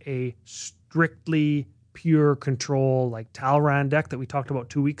play a strictly pure control like Talran deck that we talked about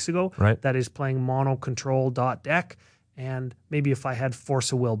 2 weeks ago. Right. That is playing mono control deck. And maybe if I had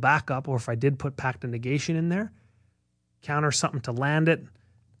Force of Will backup, or if I did put Pact of Negation in there, counter something to land it,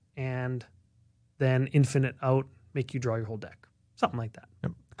 and then infinite out, make you draw your whole deck. Something like that.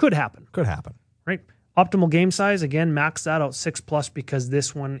 Yep. Could happen. Could happen. Right. Optimal game size, again, max that out 6+ because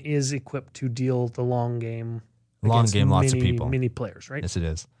this one is equipped to deal the long game. Long against game, lots of people. Many players, right? Yes, it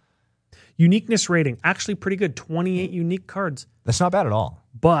is. Uniqueness rating, actually pretty good. 28 unique cards. That's not bad at all.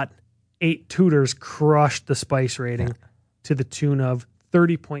 But 8 tutors crushed the spice rating to the tune of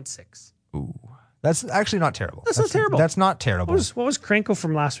 30.6. Ooh. That's actually not terrible. That's not terrible. That's not terrible. What was Krenko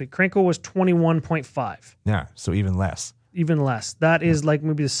from last week? Krenko was 21.5. Yeah, so even less. Even less. That is like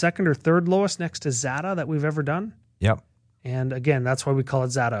maybe the second or third lowest next to Zata that we've ever done. Yep. And again, that's why we call it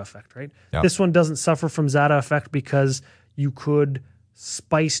Zata effect, right? Yep. This one doesn't suffer from Zata effect because you could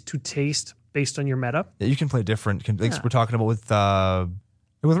spice to taste based on your meta. Yeah, you can play different. Like we're talking about with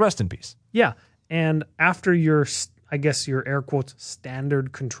Rest in Peace. Yeah. And after your, I guess your air quotes,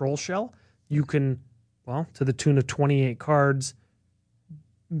 standard control shell, you can, well, to the tune of 28 cards,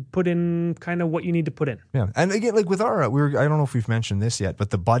 put in kind of what you need to put in. Yeah, and again, like with our, I don't know if we've mentioned this yet, but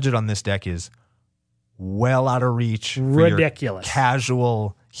the budget on this deck is well out of reach. For Ridiculous. Your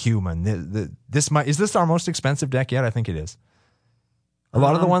casual human. Is this our most expensive deck yet? I think it is. A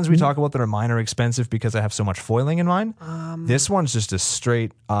lot of the ones we talk about that are mine are expensive because I have so much foiling in mine. This one's just a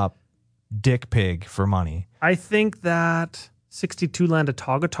straight up dick pig for money. I think that 62 land of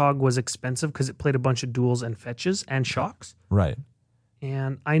Togatog was expensive because it played a bunch of duels and fetches and shocks. Right.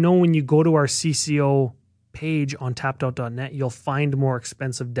 And I know when you go to our CCO page on tappedout.net, you'll find more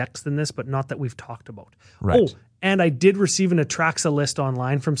expensive decks than this, but not that we've talked about. Right. Oh, and I did receive an Atraxa list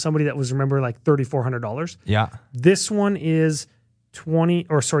online from somebody that was, remember, like $3,400. Yeah. This one is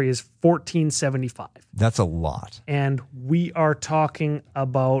 $1475. That's a lot. And we are talking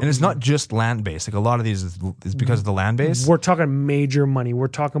about, And it's not just land based. Like a lot of these is because of the land base. we're talking major money. We're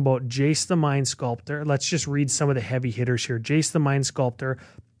talking about Jace the Mind Sculptor. Let's just read some of the heavy hitters here. Jace the Mind Sculptor,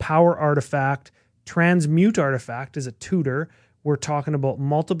 Power Artifact, Transmute Artifact is a tutor. We're talking about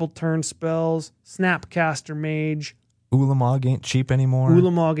multiple turn spells, Snapcaster Mage. Ulamog ain't cheap anymore.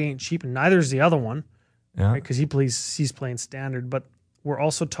 Ulamog ain't cheap, and neither is the other one, Yeah. right? Because he's playing standard. But we're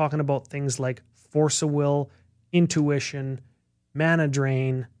also talking about things like Force of Will, Intuition, Mana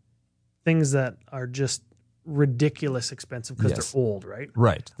Drain, things that are just ridiculous expensive because Yes. they're old, right?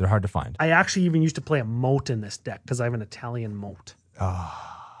 Right. They're hard to find. I actually even used to play a moat in this deck because I have an Italian moat.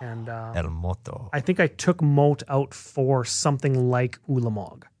 And El Moto. I think I took moat out for something like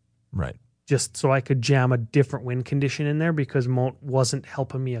Ulamog, Right. just so I could jam a different win condition in there because moat wasn't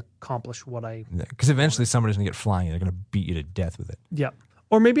helping me accomplish what I... Because eventually somebody's going to get flying and they're going to beat you to death with it. Yeah.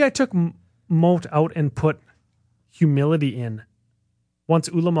 Or maybe I took moat out and put humility in. Once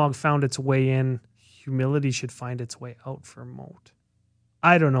Ulamog found its way in, humility should find its way out for moat.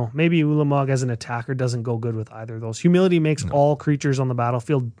 I don't know. Maybe Ulamog as an attacker doesn't go good with either of those. Humility makes all creatures on the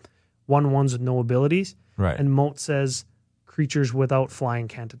battlefield 1/1s with no abilities. Right. And moat says creatures without flying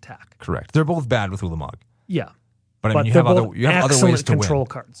can't attack. Correct. They're both bad with Ulamog. Yeah. But I But mean, you they're have both other excellent ways to control win.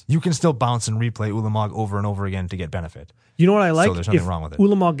 cards. You can still bounce and replay Ulamog over and over again to get benefit. You know what I like? So there's nothing if wrong with it.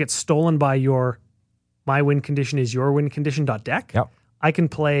 Ulamog gets stolen by your my win condition is your win condition deck. Yep. I can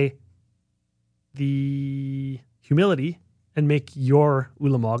play the humility and make your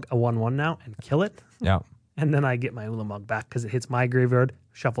Ulamog a 1/1 now and kill it. Yeah. And then I get my Ulamog back because it hits my graveyard,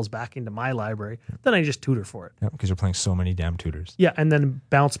 shuffles back into my library. Then I just tutor for it. Yeah. Because you're playing so many damn tutors. Yeah, and then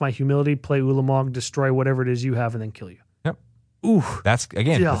bounce my humility, play Ulamog, destroy whatever it is you have, and then kill you. Yep. Ooh, That's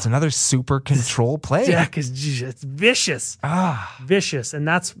that's another super control play. deck is it's vicious. Vicious. And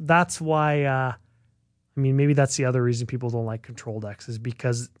that's why I mean, maybe that's the other reason people don't like control decks is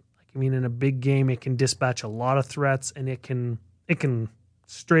because in a big game it can dispatch a lot of threats and it can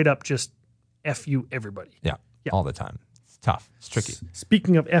straight up just F you everybody. Yeah. All the time. It's tough. It's tricky.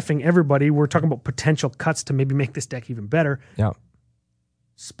 Speaking of effing everybody, we're talking about potential cuts to maybe make this deck even better. Yeah.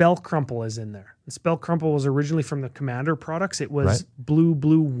 Spell Crumple is in there. And Spell Crumple was originally from the Commander products. It was Right.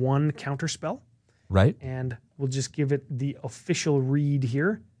 blue 1 counter spell. Right. And we'll just give it the official read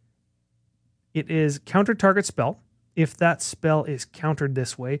here. It is counter target spell. If that spell is countered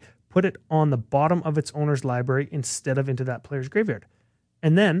this way, put it on the bottom of its owner's library instead of into that player's graveyard.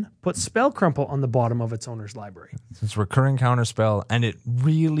 And then put Spell Crumple on the bottom of its owner's library. It's recurring counter spell, and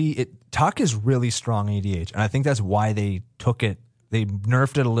Tuck is really strong EDH, and I think that's why they took it. They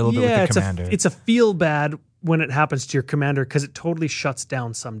nerfed it a little bit with the commander. It's a feel bad when it happens to your commander because it totally shuts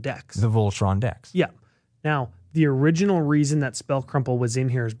down some decks. The Voltron decks. Yeah. Now, the original reason that Spell Crumple was in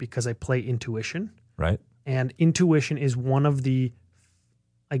here is because I play Intuition. Right. And Intuition is one of the,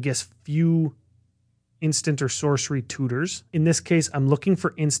 I guess, few instant or sorcery tutors. In this case, I'm looking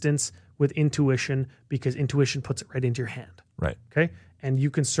for instants with Intuition because Intuition puts it right into your hand. Right. Okay. And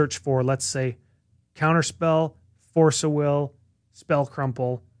you can search for, let's say, Counterspell, Force of Will, Spell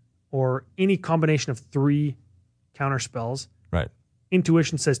Crumple, or any combination of 3 counterspells. Right.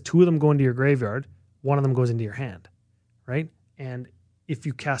 Intuition says 2 of them go into your graveyard, 1 of them goes into your hand. Right. And if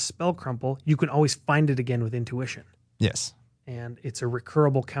you cast Spell Crumple, you can always find it again with Intuition. Yes. And it's a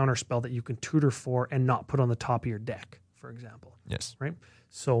recurable counterspell that you can tutor for and not put on the top of your deck, for example. Yes. Right?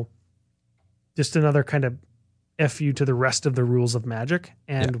 So just another kind of FU to the rest of the rules of Magic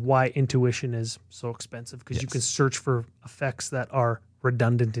and why Intuition is so expensive, because you can search for effects that are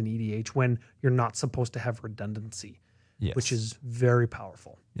redundant in EDH when you're not supposed to have redundancy, which is very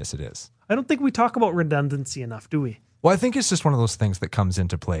powerful. Yes, it is. I don't think we talk about redundancy enough, do we? Well, I think it's just one of those things that comes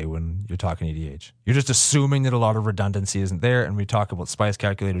into play when you're talking EDH. You're just assuming that a lot of redundancy isn't there, and we talk about spice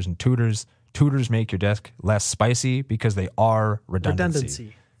calculators and tutors. Tutors make your deck less spicy because they are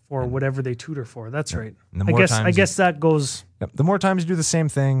redundancy. For whatever they tutor for. That's right. And I guess that goes... The more times you do the same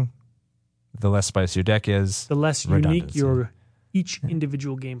thing, the less spicy your deck is. The less unique your each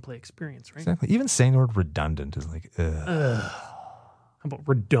individual gameplay experience, right? Exactly. Even saying the word redundant is like, ugh. How about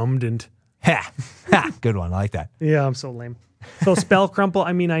redundant? Ha! Ha! Good one. I like that. Yeah, I'm so lame. So Spell Crumple,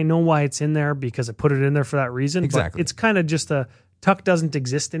 I mean, I know why it's in there because I put it in there for that reason. Exactly. But it's kind of just Tuck doesn't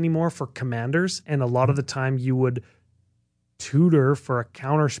exist anymore for commanders, and a lot of the time you would tutor for a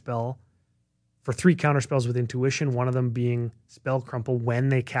counterspell, for 3 counterspells with Intuition, one of them being Spell Crumple when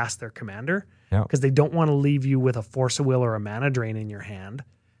they cast their commander, because they don't want to leave you with a Force of Will or a Mana Drain in your hand,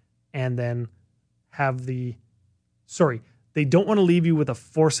 and then have they don't want to leave you with a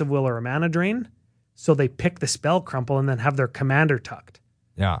Force of Will or a Mana Drain, so they pick the Spell Crumple and then have their commander tucked.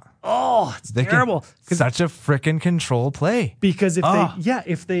 Yeah. Oh, it's terrible. Such a frickin' control play. Because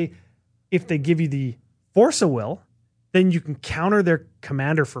if they give you the Force of Will, then you can counter their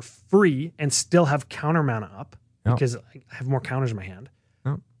commander for free and still have counter mana up because I have more counters in my hand.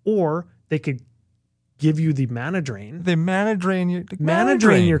 Or they could give you the Mana Drain. They Mana Drain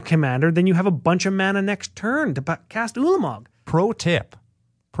your commander, then you have a bunch of mana next turn to cast Ulamog. Pro tip,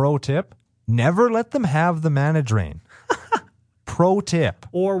 never let them have the Mana Drain. Pro tip.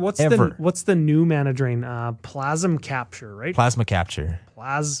 Or what's the new Mana Drain? Plasm Capture, right? Plasma Capture.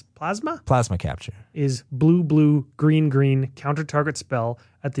 Plasma? Plasma Capture. Is blue, green, counter target spell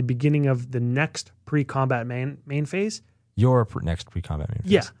at the beginning of the next pre-combat main phase. Your next pre-combat main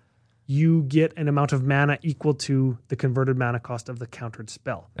phase. Yeah. You get an amount of mana equal to the converted mana cost of the countered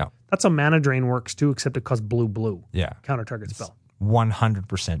spell. Yeah. That's how Mana Drain works too, except it costs blue. Yeah. Counter target spell.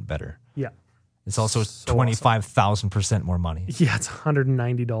 100% better. Yeah. It's also 25,000% more money. Yeah, it's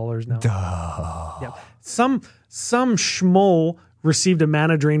 $190 now. Duh. Yeah. Some schmo received a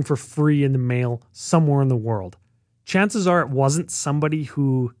Mana Drain for free in the mail somewhere in the world. Chances are it wasn't somebody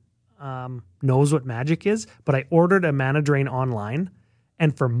who knows what Magic is, but I ordered a Mana Drain online,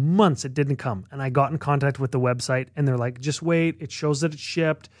 and for months it didn't come. And I got in contact with the website, and they're like, just wait, it shows that it's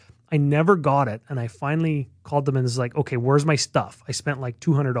shipped. I never got it, and I finally called them and was like, okay, where's my stuff? I spent like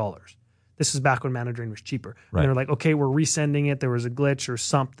 $200. This is back when Mana Drain was cheaper. Right. And they're like, okay, we're resending it. There was a glitch or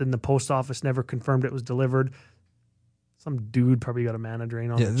something. The post office never confirmed it was delivered. Some dude probably got a Mana Drain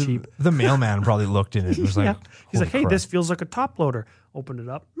on it cheap. The mailman probably looked in it and was like, he's like, hey, this feels like a top loader. Opened it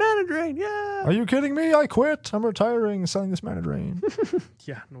up. Mana Drain, yeah. Are you kidding me? I quit. I'm retiring, selling this Mana Drain.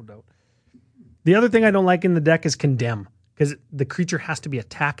 Yeah, no doubt. The other thing I don't like in the deck is Condemn, because the creature has to be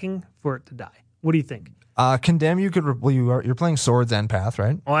attacking for it to die. What do you think? Condemn, you're playing Swords and Path,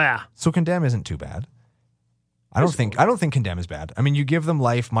 right? Oh yeah. So Condemn isn't too bad. I don't think Condemn is bad. I mean, you give them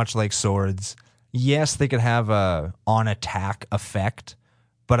life much like Swords. Yes, they could have a on attack effect,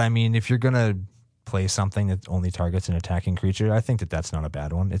 but I mean, if you're gonna play something that only targets an attacking creature, I think that's not a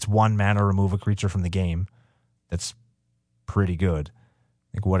bad one. It's 1 mana, remove a creature from the game. That's pretty good.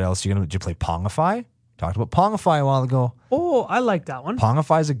 Like, what else? Did you play Pongify? Talked about Pongify a while ago. Oh, I like that one.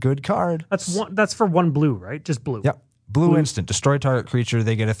 Pongify is a good card. That's for 1 blue, right? Just blue. Yep. Blue instant. Destroy target creature.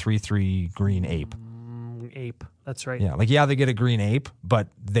 They get a 3/3 green ape. Ape. That's right. Yeah, like, they get a green ape, but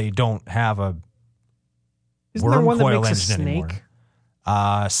they don't have a Isn't there worm one that coil makes a engine snake?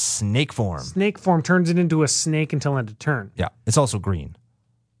 anymore. Snake form. Snake form turns it into a snake until end of turn. Yeah, it's also green.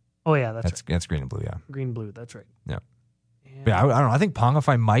 Oh yeah, that's right. That's green and blue. Yeah, Green blue. That's right. yeah. But yeah, I don't know. I think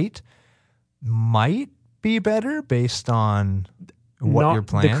Pongify might be better based on what you're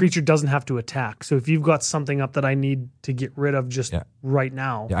playing. The creature doesn't have to attack. So if you've got something up that I need to get rid of just right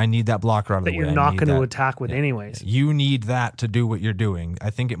now, I need that blocker out of the that way. you're not going to attack with anyways. You need that to do what you're doing. I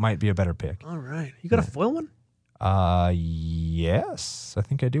think it might be a better pick. All right. You got a foil one? Yes. I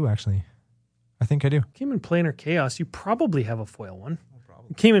think I do, actually. I think I do. Came in Planar Chaos. You probably have a foil one. No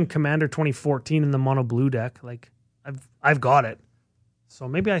problem. Came in Commander 2014 in the mono blue deck. Like, I've got it. So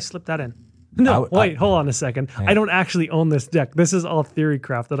maybe I slipped that in. No, hold on a second. I don't actually own this deck. This is all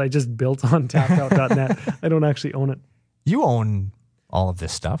Theorycraft that I just built on tappedout.net. I don't actually own it. You own all of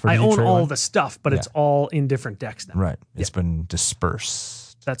this stuff? I own all the stuff, but it's all in different decks now. Right. It's been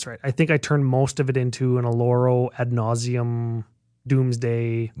dispersed. That's right. I think I turned most of it into an Aloro, Ad Nauseam,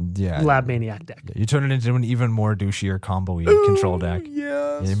 Doomsday, Lab Maniac deck. Yeah, you turned it into an even more douchier combo-y control deck.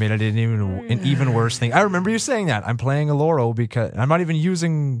 Yes. You made it an even worse thing. I remember you saying that. I'm playing Aloro because I'm not even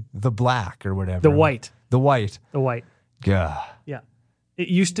using the black or whatever. The white. The white. Yeah. Yeah. It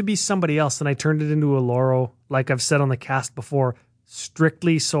used to be somebody else, and I turned it into Aloro, like I've said on the cast before,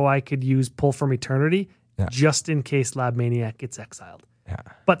 strictly so I could use Pull from Eternity, just in case Lab Maniac gets exiled. Yeah.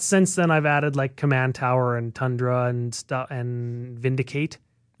 But since then, I've added like Command Tower and Tundra and stuff and Vindicate.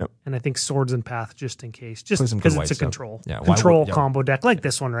 Yep. And I think Swords and Path just in case. Just because it's a control. Yeah, control combo deck like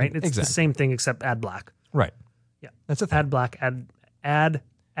this one, right? It's the same thing except add black. Right. Yeah. That's a thing. Add black, add ad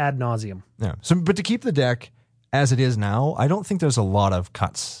nauseum. Yeah. So, but to keep the deck as it is now, I don't think there's a lot of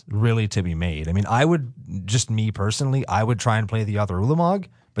cuts really to be made. I mean, me personally, I would try and play the other Ulamog,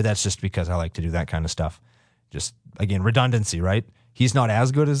 but that's just because I like to do that kind of stuff. Just, again, redundancy, right? He's not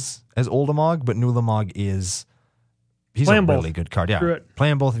as good as Ulamog, but Nulamog is... He's a really good card. Yeah. Play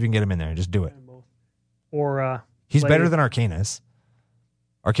them both if you can get him in there. Just do it. Or he's better than Arcanus.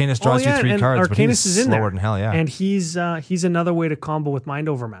 Arcanus draws you 3 cards, but he's slower than hell, yeah. And he's another way to combo with Mind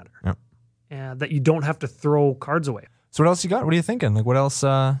Over Matter. Yep. That you don't have to throw cards away. So what else you got? What are you thinking? Like, what else you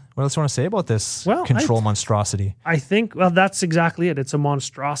want to say about this control monstrosity? I think, that's exactly it. It's a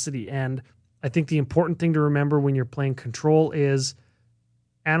monstrosity. And I think the important thing to remember when you're playing control is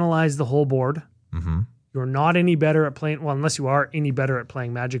analyze the whole board. Mm-hmm. You're not any better at playing, unless you are any better at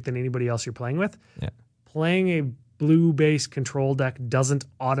playing Magic than anybody else you're playing with. Yeah. Playing a blue-based control deck doesn't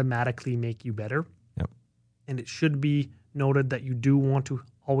automatically make you better. Yep. And it should be noted that you do want to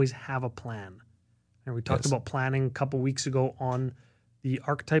always have a plan. And we talked about planning a couple weeks ago on the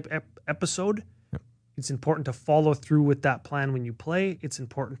archetype episode. Yep. It's important to follow through with that plan when you play. It's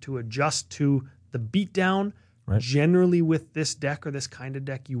important to adjust to the beatdown. Right. Generally with this deck or this kind of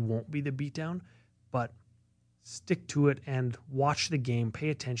deck, you won't be the beatdown, but stick to it and watch the game, pay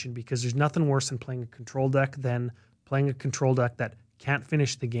attention, because there's nothing worse than playing a control deck than playing a control deck that can't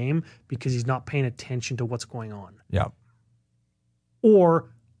finish the game because he's not paying attention to what's going on. Yeah. Or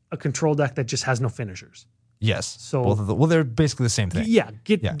a control deck that just has no finishers. Yes. So both of them. Well, they're basically the same thing. Yeah.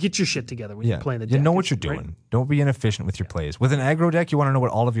 Get your shit together when you're playing the deck. You know what you're doing. Right? Don't be inefficient with your plays. With an aggro deck, you want to know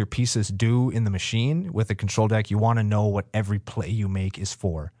what all of your pieces do in the machine. With a control deck, you want to know what every play you make is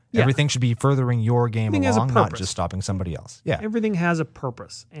for. Yeah. Everything should be furthering your game along, not just stopping somebody else. Yeah. Everything has a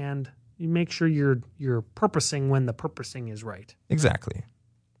purpose, and you make sure you're purposing when the purposing is right. Exactly.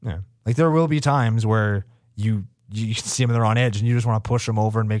 Yeah. Like there will be times where you see them, they're on edge, and you just want to push them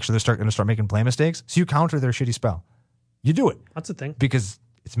over and make sure they're going to start making play mistakes. So you counter their shitty spell. You do it. That's the thing. Because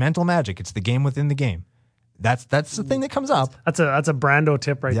it's mental magic. It's the game within the game. That's the thing that comes up. That's a Brando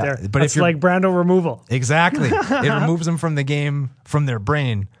tip right there. But it's like Brando removal. Exactly. It removes them from the game, from their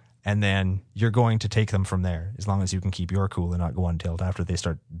brain, and then you're going to take them from there as long as you can keep your cool and not go on tilt after they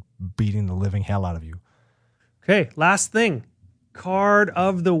start beating the living hell out of you. Okay, last thing. Card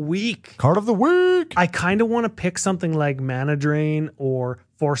of the week. Card of the week. I kind of want to pick something like Mana Drain or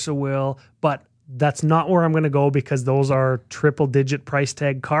Force of Will, but that's not where I'm going to go because those are triple-digit price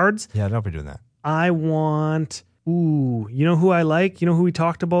tag cards. Yeah, don't be doing that. I want... Ooh, you know who I like? You know who we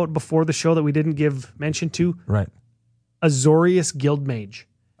talked about before the show that we didn't give mention to? Right. Azorius Guildmage.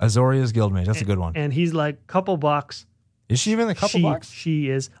 Azorius Guildmage. That's a good one. And he's like couple bucks. Is she even a couple bucks? She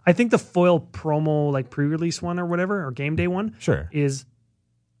is. I think the foil promo, like pre-release one or whatever, or game day one, is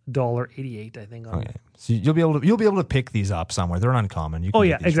 $1.88. I think. Okay, so you'll be able to pick these up somewhere. They're uncommon. You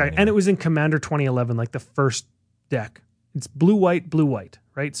can exactly. And it was in Commander 2011, like the first deck. It's blue white,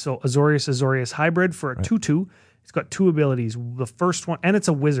 right? So Azorius hybrid for a 2/2, It's got 2 abilities. The first one, and it's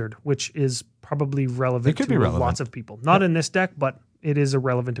a wizard, which is probably relevant to lots of people. Not in this deck, but it is a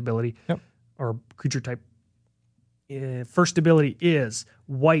relevant ability or creature type. First ability is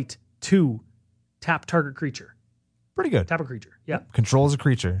white 2, tap target creature. Pretty good. Tap a creature. Yeah. Controls a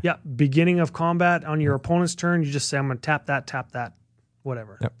creature. Yeah. Beginning of combat on your opponent's turn, you just say, I'm going to tap that,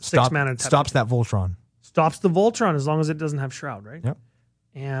 whatever. Yep. 6 mana. Stops that Voltron. Stops the Voltron as long as it doesn't have Shroud, right? Yep.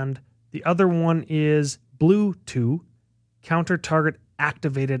 And the other one is blue 2, counter target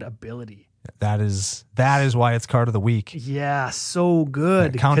activated ability. That is why it's card of the week. Yeah, so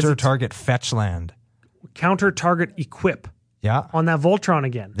good. Counter target fetch land. Counter target equip. Yeah. On that Voltron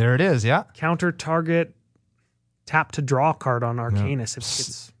again. There it is, yeah. Counter target tap to draw card on Arcanus. If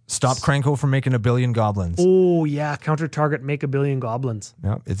it's Stop Krenko from making 1 billion goblins. Oh, yeah. Counter target make 1 billion goblins.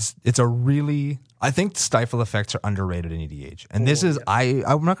 Yeah, it's a really... I think stifle effects are underrated in EDH. And this is...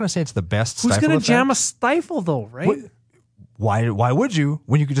 I'm not going to say it's the best Who's stifle going to effect. jam a stifle, though, right? Why would you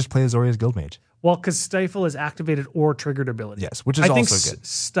when you could just play Azorius Guildmage? Well, because stifle is activated or triggered ability. Yes, which is I think also good.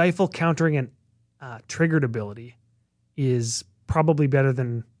 Stifle countering an triggered ability is probably better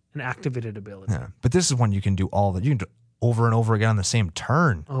than an activated ability. Yeah, but this is one you can do all that. You can do over and over again on the same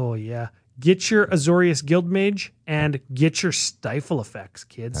turn. Oh, yeah. Get your Azorius Guildmage and get your Stifle effects,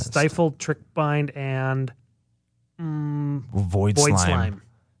 kids. Stifle, Trick Bind, and Void Slime.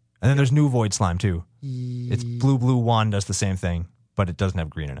 And then there's new Void Slime, too. It's blue 1, does the same thing, but it doesn't have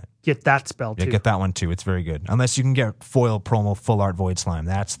green in it. Get that spell, too. Yeah, get that one, too. It's very good. Unless you can get foil promo full art Void Slime.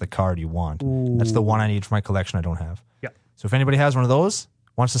 That's the card you want. Ooh. That's the one I need for my collection I don't have. Yeah. So if anybody has one of those,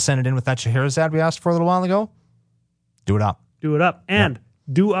 wants to send it in with that Scheherazade we asked for a little while ago, do it up. Do it up. And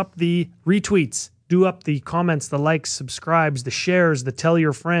do up the retweets. Do up the comments, the likes, subscribes, the shares, the tell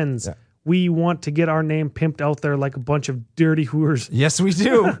your friends. Yeah. We want to get our name pimped out there like a bunch of dirty whores. Yes, we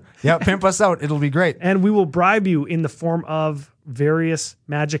do. Yeah, pimp us out. It'll be great. And we will bribe you in the form of various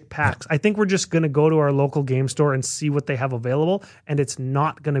magic packs. I think we're just going to go to our local game store and see what they have available. And it's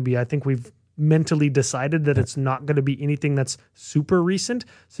not going to be, I think we've mentally decided that it's not going to be anything that's super recent.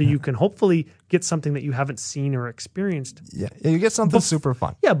 So you can hopefully get something that you haven't seen or experienced. Yeah, you get something super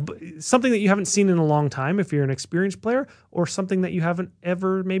fun. Yeah, something that you haven't seen in a long time if you're an experienced player, or something that you haven't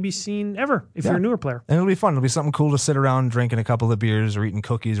ever maybe seen ever if you're a newer player. And it'll be fun. It'll be something cool to sit around drinking a couple of beers or eating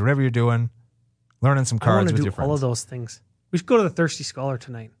cookies or whatever you're doing, learning some cards with your friends. All of those things. We should go to the Thirsty Scholar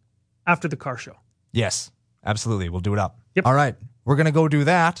tonight after the car show. Yes, absolutely. We'll do it up. Yep. All right, we're going to go do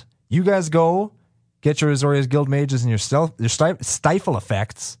that. You guys go get your Azorius Guildmages and your stifle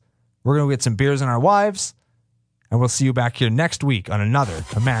effects. We're going to get some beers on our wives, and we'll see you back here next week on another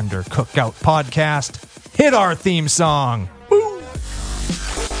Commander Cookout podcast. Hit our theme song.